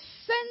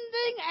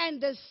ascending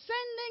and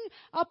descending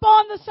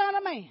upon the Son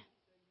of Man.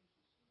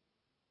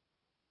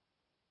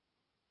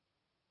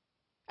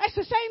 That's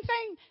the same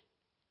thing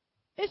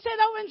it said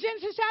over in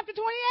Genesis chapter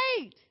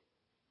 28.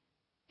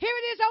 Here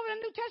it is over in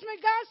the New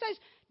Testament. God says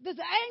that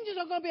the angels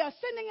are going to be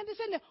ascending and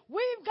descending.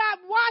 We've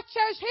got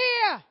watchers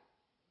here.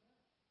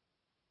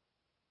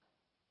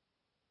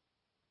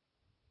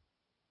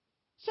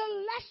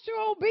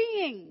 Celestial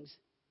beings.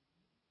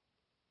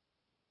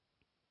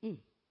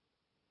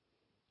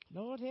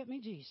 Lord help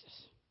me,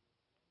 Jesus.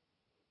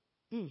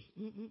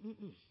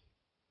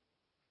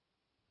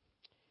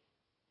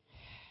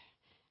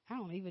 I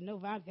don't even know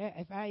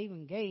if I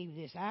even gave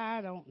this.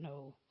 I don't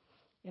know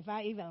if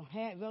I even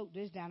wrote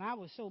this down. I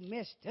was so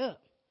messed up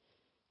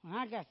when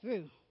I got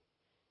through.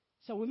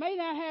 So we may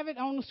not have it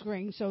on the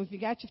screen. So if you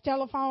got your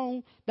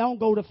telephone, don't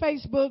go to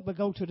Facebook, but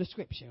go to the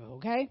scripture,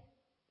 okay?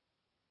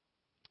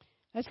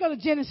 Let's go to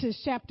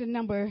Genesis chapter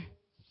number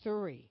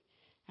 3.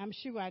 I'm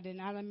sure I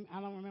don't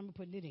remember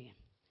putting it in.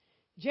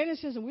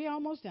 Genesis, and we're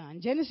almost done.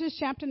 Genesis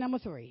chapter number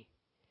 3.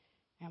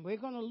 And we're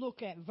going to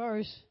look at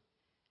verse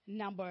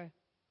number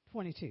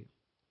 22.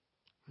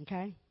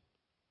 Okay?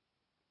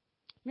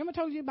 Remember I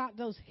told you about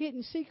those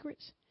hidden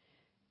secrets?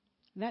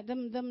 That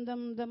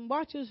them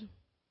watchers,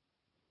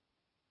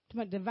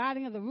 about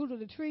dividing of the root of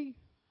the tree.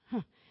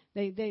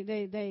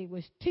 They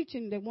was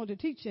teaching, they wanted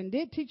to teach and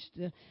did teach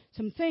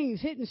some things,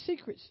 hidden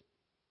secrets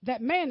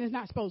that man is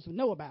not supposed to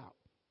know about.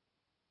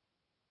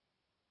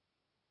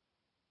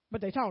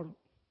 But they taught him.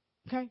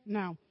 Okay?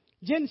 Now,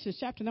 Genesis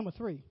chapter number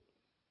 3,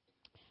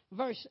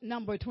 verse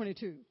number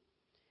 22.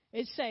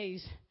 It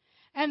says,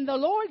 and the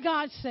Lord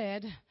God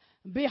said,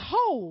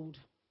 behold,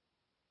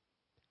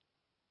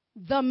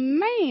 the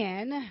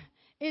man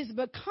is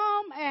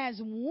become as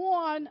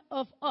one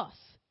of us.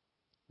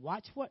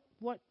 Watch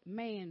what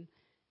man,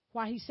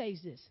 why he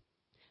says this.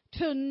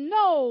 To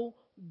know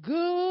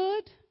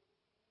good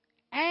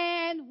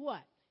and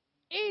what?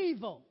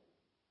 Evil.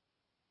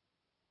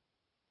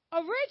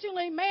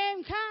 Originally,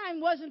 man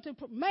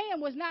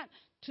was not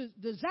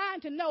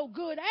designed to know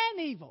good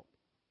and evil.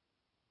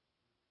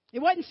 It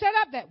wasn't set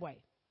up that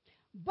way.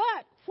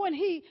 But when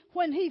he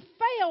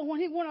failed, when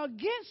he went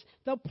against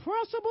the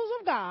principles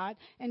of God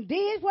and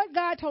did what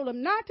God told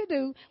him not to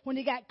do, when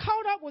he got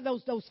caught up with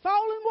those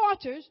fallen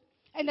watchers,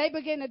 and they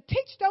began to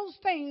teach those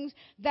things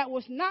that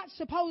was not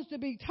supposed to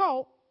be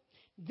taught,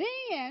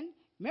 then,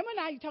 remember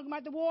now you're talking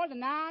about the war, the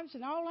knives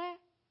and all that?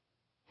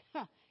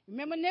 Huh.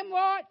 Remember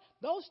Nimrod?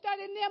 Go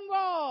study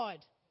Nimrod.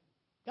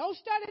 Go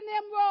study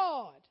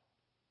Nimrod.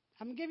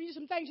 I'm giving you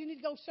some things you need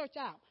to go search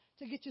out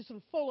to get you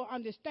some fuller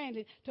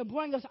understanding to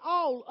bring us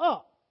all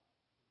up.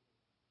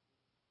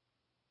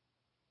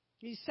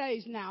 He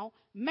says now,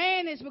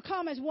 man is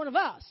become as one of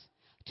us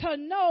to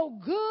know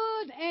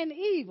good and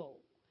evil.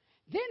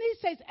 Then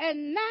he says,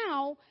 and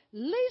now,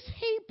 lest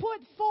he put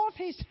forth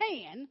his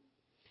hand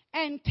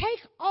and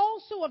take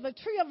also of the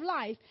tree of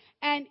life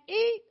and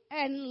eat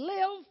and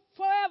live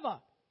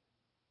forever.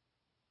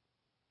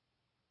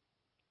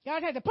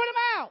 God had to put him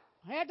out.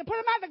 He had to put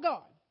him out of the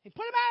garden. He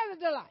put him out of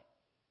the delight.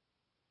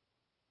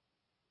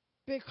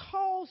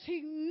 Because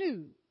he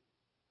knew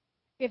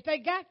if they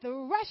got the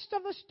rest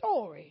of the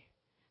story,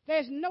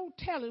 there's no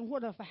telling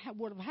what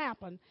would have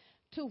happened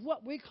to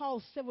what we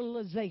call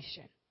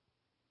civilization.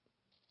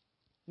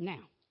 Now,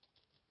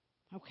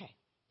 okay.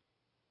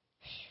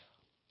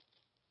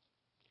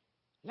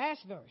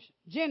 Last verse,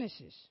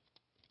 Genesis,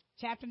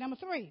 chapter number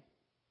 3.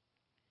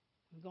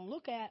 We're going to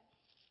look at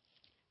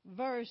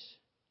verse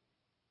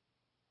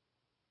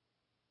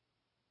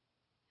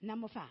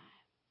number 5.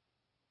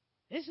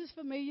 This is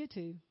familiar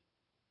too.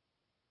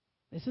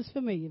 This is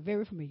familiar,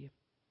 very familiar.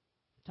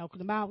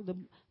 Talking about the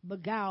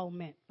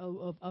beguilement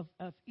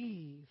of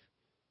Eve.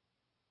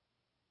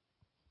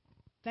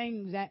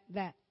 Things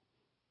that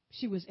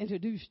she was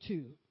introduced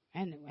to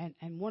and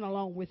went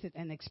along with it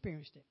and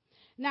experienced it.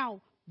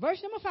 Now,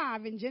 verse number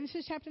 5 in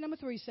Genesis chapter number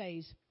 3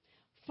 says,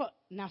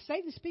 now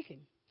Satan speaking,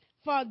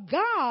 for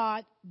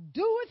God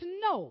doeth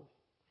know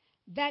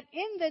that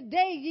in the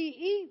day ye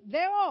eat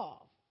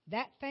thereof,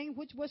 that thing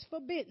which was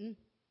forbidden,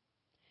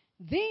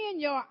 then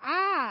your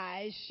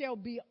eyes shall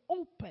be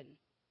open,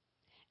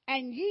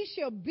 and ye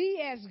shall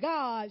be as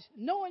gods,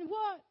 knowing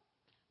what?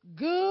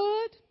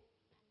 Good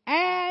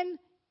and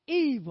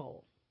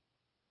evil.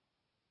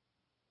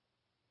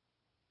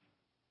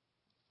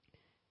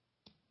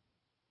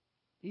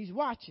 These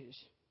watchers,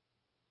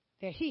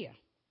 they're here.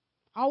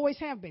 Always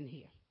have been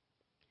here.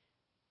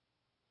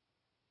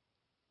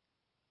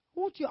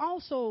 Won't you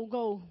also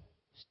go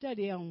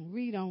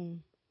read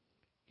on.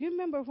 You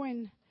remember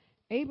when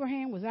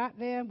Abraham was out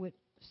there with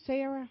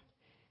Sarah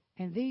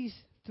and these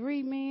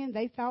 3 men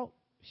they thought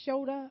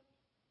showed up?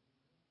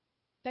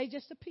 They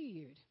just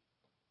appeared.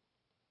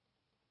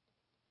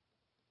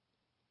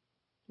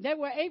 They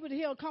were able to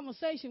hear a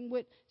conversation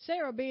with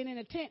Sarah being in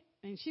a tent,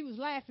 and she was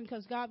laughing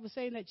because God was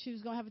saying that she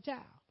was going to have a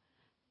child.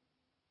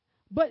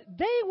 But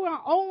they were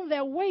on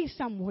their way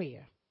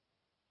somewhere.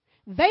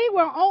 They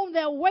were on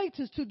their way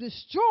to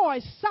destroy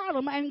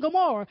Sodom and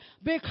Gomorrah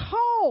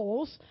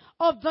because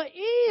of the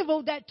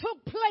evil that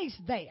took place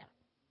there.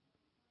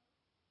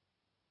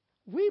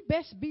 We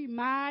best be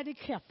mighty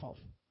careful,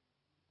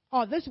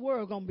 or this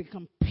world is going to be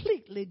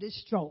completely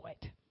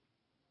destroyed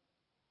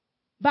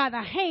by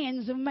the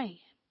hands of man.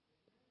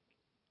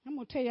 I'm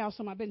going to tell y'all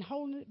something. I've been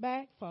holding it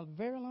back for a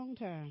very long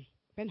time.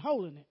 Been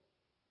holding it.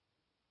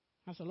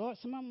 I said, Lord,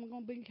 some of them are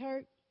going to be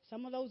hurt.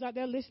 Some of those out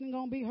there listening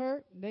going to be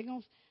hurt. They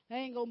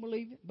ain't going to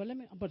believe it. But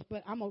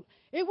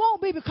it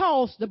won't be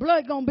because the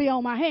blood going to be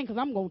on my hand, because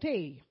I'm going to tell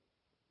you.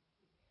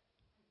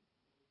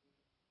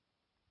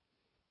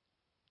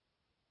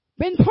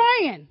 Been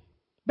praying.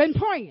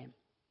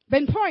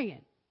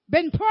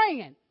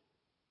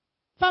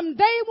 From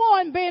day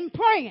one, been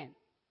praying.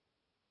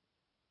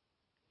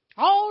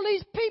 All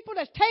these people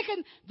that's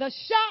taking the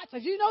shots,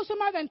 if you know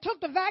somebody that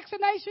took the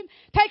vaccination,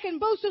 taking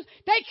boosters,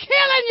 they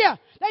killing you.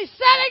 They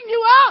setting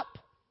you up.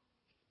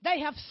 They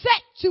have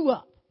set you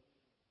up.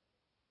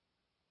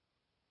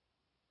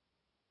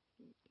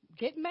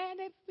 Get mad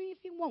at me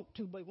if you want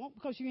to, but won't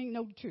because you ain't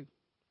know the truth.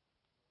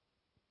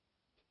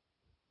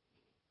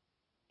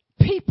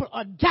 People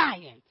are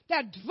dying.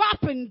 They're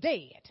dropping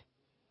dead.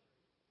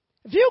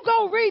 If you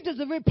go read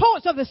the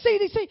reports of the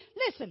CDC,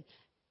 listen,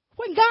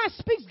 when God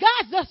speaks,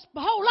 God does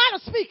a whole lot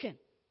of speaking.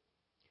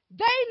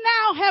 They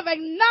now have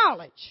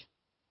acknowledged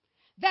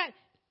that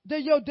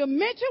your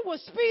dementia will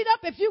speed up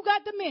if you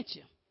got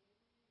dementia.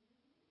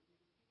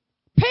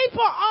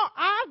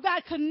 I've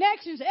got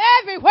connections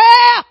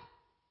everywhere.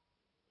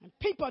 And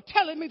people are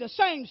telling me the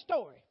same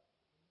story.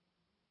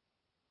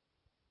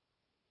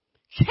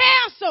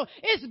 Cancer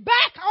is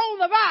back on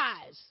the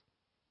rise.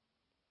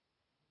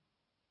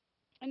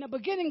 In the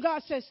beginning,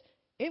 God says,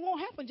 it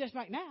won't happen just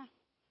right now.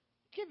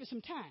 Give it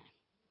some time.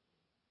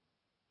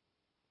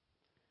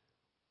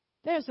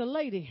 There's a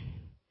lady,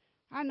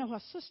 I know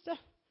her sister.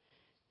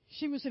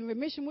 She was in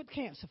remission with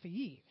cancer for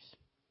years.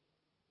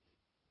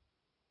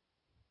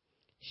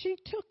 She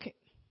took it.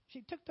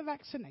 She took the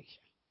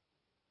vaccination.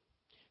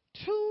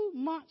 2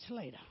 months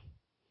later,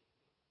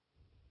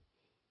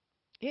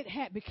 it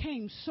had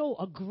became so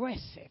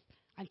aggressive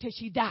until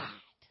she died.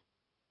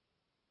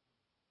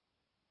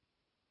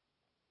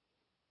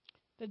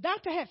 The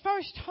doctor had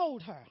first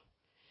told her,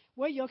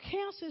 well, your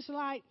cancer is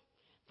like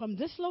from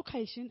this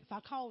location. If I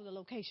call the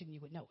location,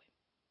 you would know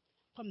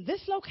it. From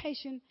this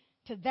location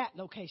to that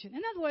location.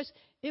 In other words,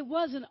 it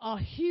wasn't a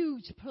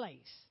huge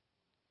place.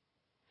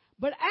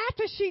 But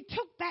after she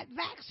took that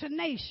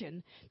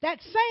vaccination, that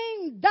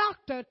same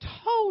doctor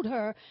told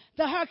her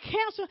that her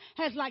cancer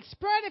has like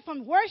spread it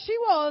from where she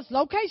was,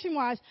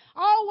 location-wise,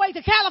 all the way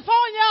to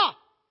California.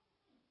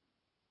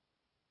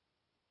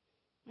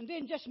 And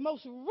then just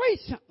most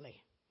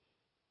recently,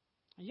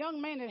 a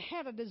young man that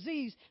had a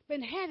disease,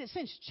 been had it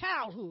since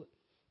childhood.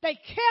 They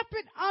kept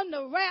it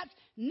under wraps,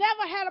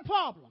 never had a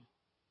problem.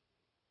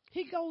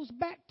 He goes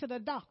back to the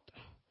doctor.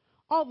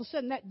 All of a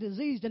sudden, that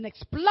disease then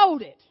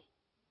exploded.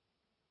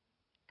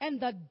 And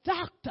the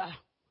doctor,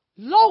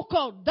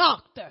 local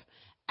doctor,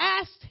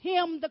 asked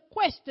him the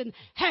question,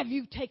 have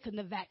you taken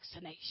the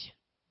vaccination?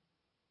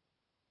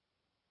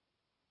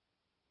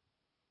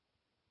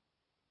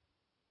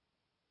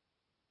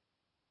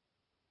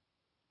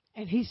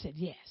 And he said,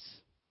 yes,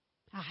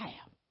 I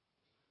have.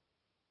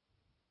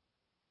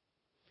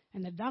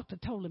 And the doctor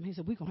told him, he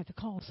said, we're going to have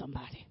to call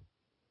somebody.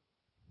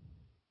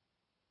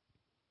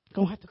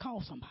 Going to have to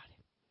call somebody.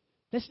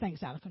 This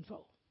thing's out of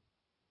control.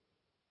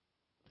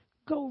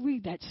 Go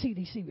read that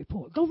CDC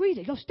report. Go read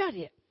it. Go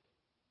study it.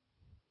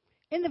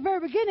 In the very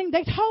beginning,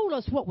 they told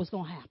us what was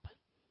going to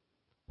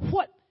happen.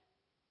 What?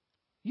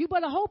 You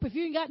better hope if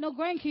you ain't got no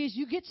grandkids,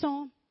 you get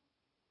some.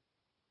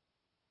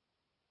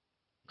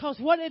 Because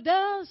what it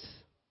does,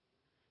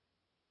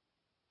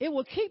 it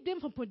will keep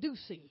them from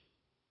producing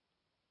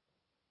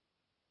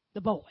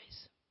the boys.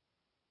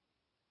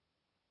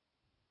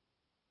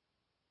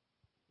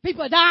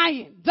 People are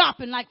dying,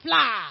 dropping like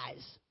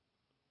flies.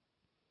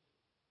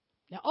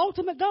 The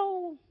ultimate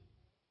goal,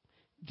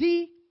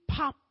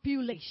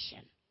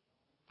 depopulation.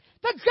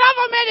 The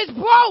government is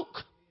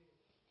broke.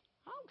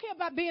 I don't care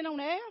about being on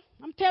the air.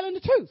 I'm telling the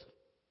truth.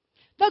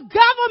 The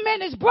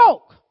government is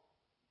broke.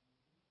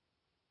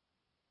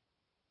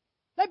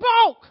 They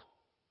broke.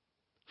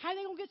 How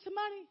they going to get some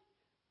money?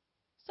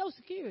 Social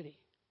Security.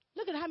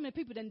 Look at how many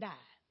people done died.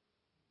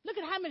 Look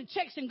at how many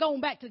checks done gone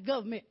back to the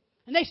government.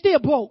 And they still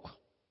broke.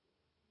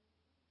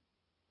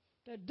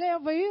 The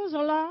devil is a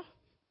lie.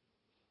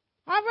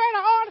 I read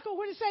an article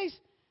where it says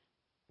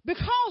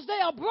because they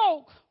are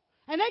broke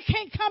and they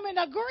can't come in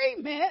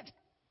agreement,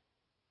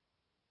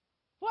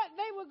 what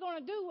they were going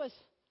to do was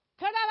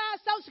cut out our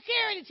Social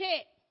Security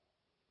check.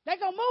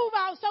 They're going to move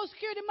our Social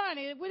Security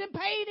money that we done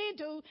paid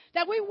into,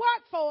 that we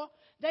work for.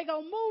 They're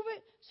going to move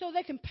it so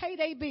they can pay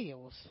their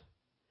bills.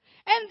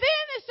 And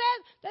then it says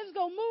they're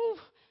going to move,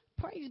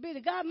 praise be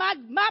to God,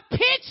 my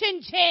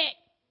pension check.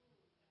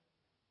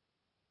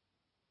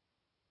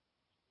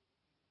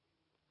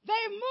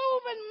 They're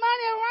moving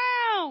money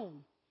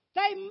around.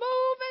 They're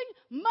moving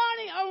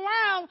money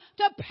around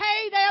to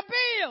pay their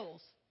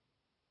bills.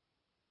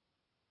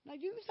 Now,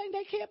 you think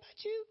they care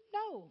about you?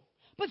 No.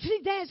 But see,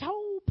 there's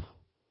hope.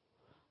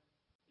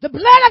 The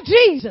blood of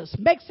Jesus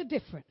makes a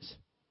difference.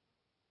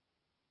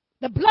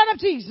 The blood of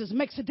Jesus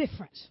makes a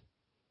difference.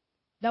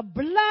 The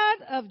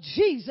blood of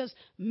Jesus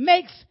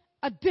makes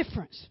a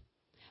difference.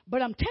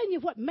 But I'm telling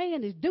you what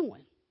man is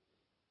doing.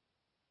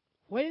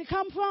 Where did it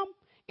come from?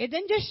 It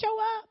didn't just show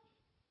up.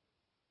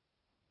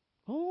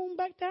 Home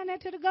back down there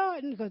to the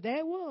garden, because there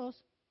it was.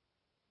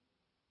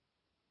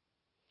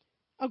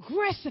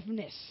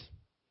 Aggressiveness.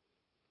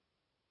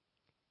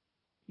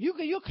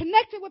 You're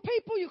connected with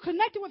people, you're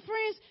connected with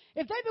friends.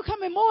 If they're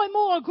becoming more and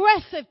more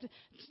aggressive,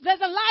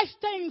 there's a life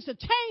things are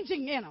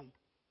changing in them.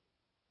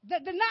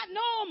 That they're not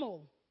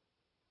normal.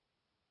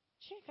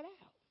 Check it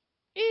out.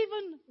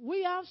 Even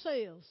we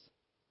ourselves,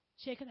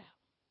 check it out.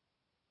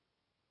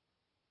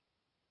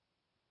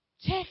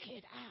 Check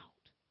it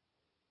out.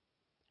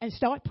 And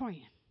start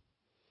praying.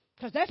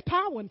 Because that's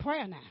power in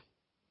prayer now.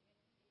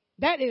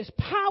 That is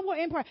power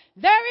in prayer.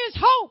 There is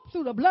hope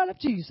through the blood of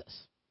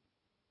Jesus.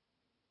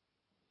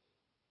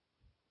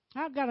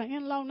 I've got an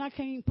in-law and I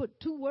can't even put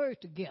two words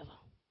together.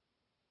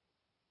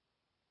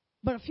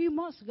 But a few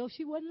months ago,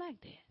 she wasn't like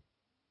that.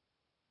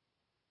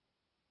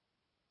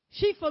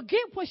 She forget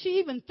what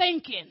she even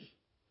thinking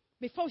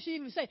before she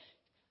even say.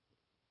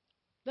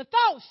 The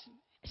thoughts,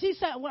 she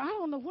said, well, I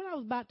don't know what I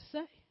was about to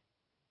say.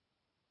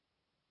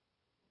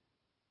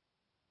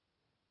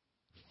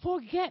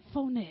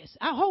 Forgetfulness.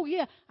 Oh,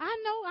 yeah, I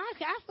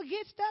know I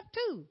forget stuff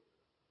too.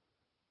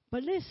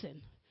 But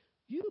listen,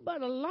 you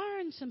better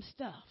learn some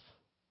stuff.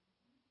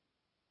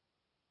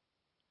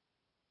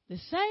 The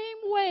same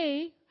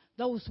way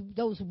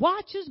those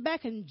watches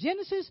back in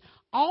Genesis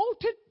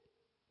altered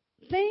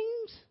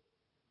things,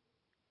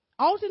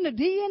 altered the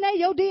DNA,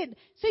 your DNA.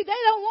 See,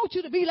 they don't want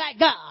you to be like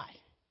God.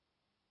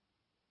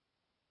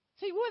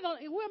 See,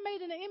 we're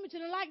made in the image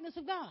and the likeness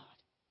of God.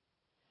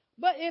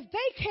 But if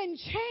they can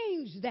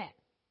change that,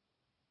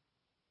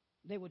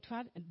 they would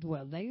try.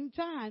 Well, they ain't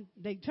trying.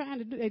 They're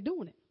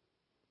doing it.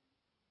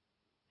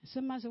 And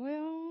somebody said, well, I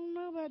don't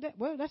know about that.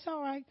 Well, that's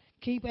all right.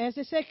 As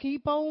they say,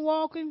 keep on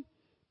walking.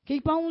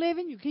 Keep on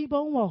living. You keep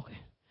on walking.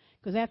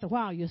 Because after a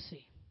while, you'll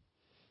see.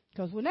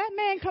 Because when that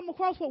man come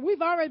across what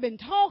we've already been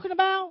talking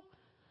about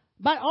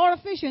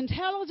artificial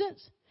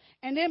intelligence,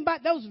 and then about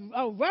those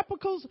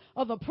replicas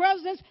of the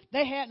presidents,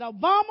 they had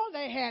Obama,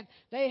 they had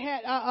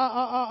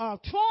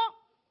Trump,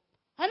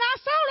 and I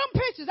saw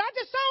them pictures. I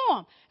just saw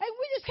them, and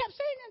we just kept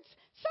seeing it.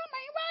 Something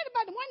ain't right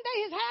about it. One day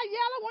his hair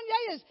yellow, one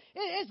day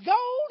it's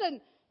gold, and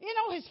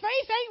his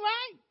face ain't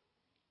right.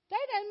 They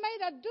done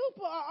made a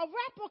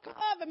replica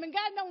of him and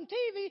got it on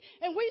TV,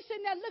 and we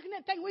sitting there looking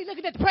at things. We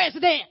looking at the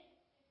president.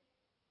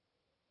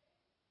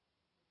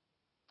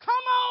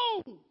 Come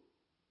on.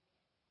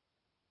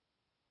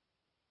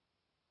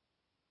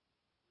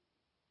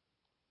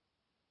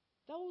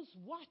 Those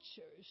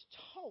watchers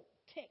taught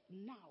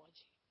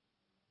technology.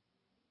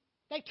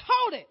 They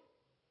taught it.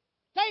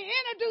 They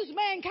introduced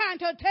mankind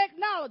to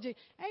technology.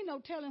 Ain't no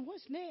telling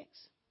what's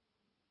next.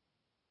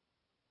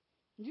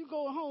 You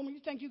go home and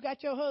you think you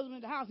got your husband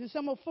in the house and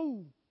some more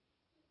food.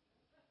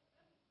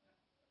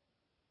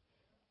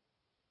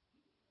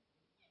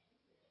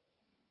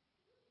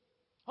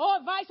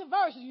 Or vice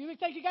versa. You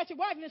think you got your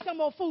wife and there's some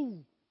more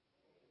food.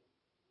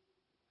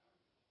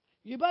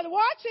 You better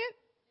watch it.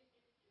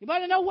 You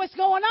better know what's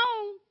going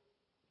on.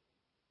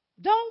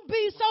 Don't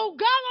be so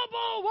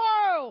gullible,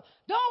 world.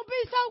 Don't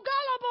be so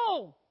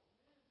gullible.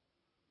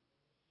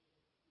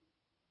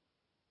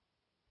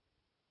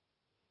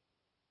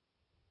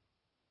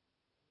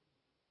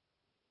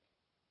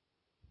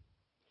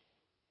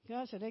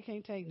 God said they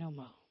can't take no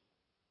more.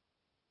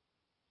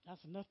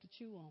 That's enough to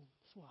chew on,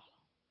 swallow.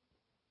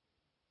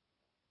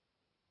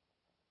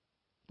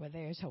 But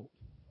there's hope.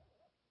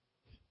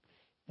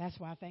 That's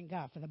why I thank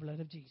God for the blood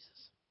of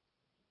Jesus.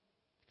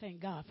 Thank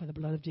God for the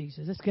blood of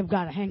Jesus. Let's give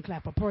God a hand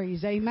clap of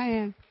praise.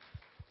 Amen.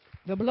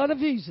 The blood of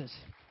Jesus.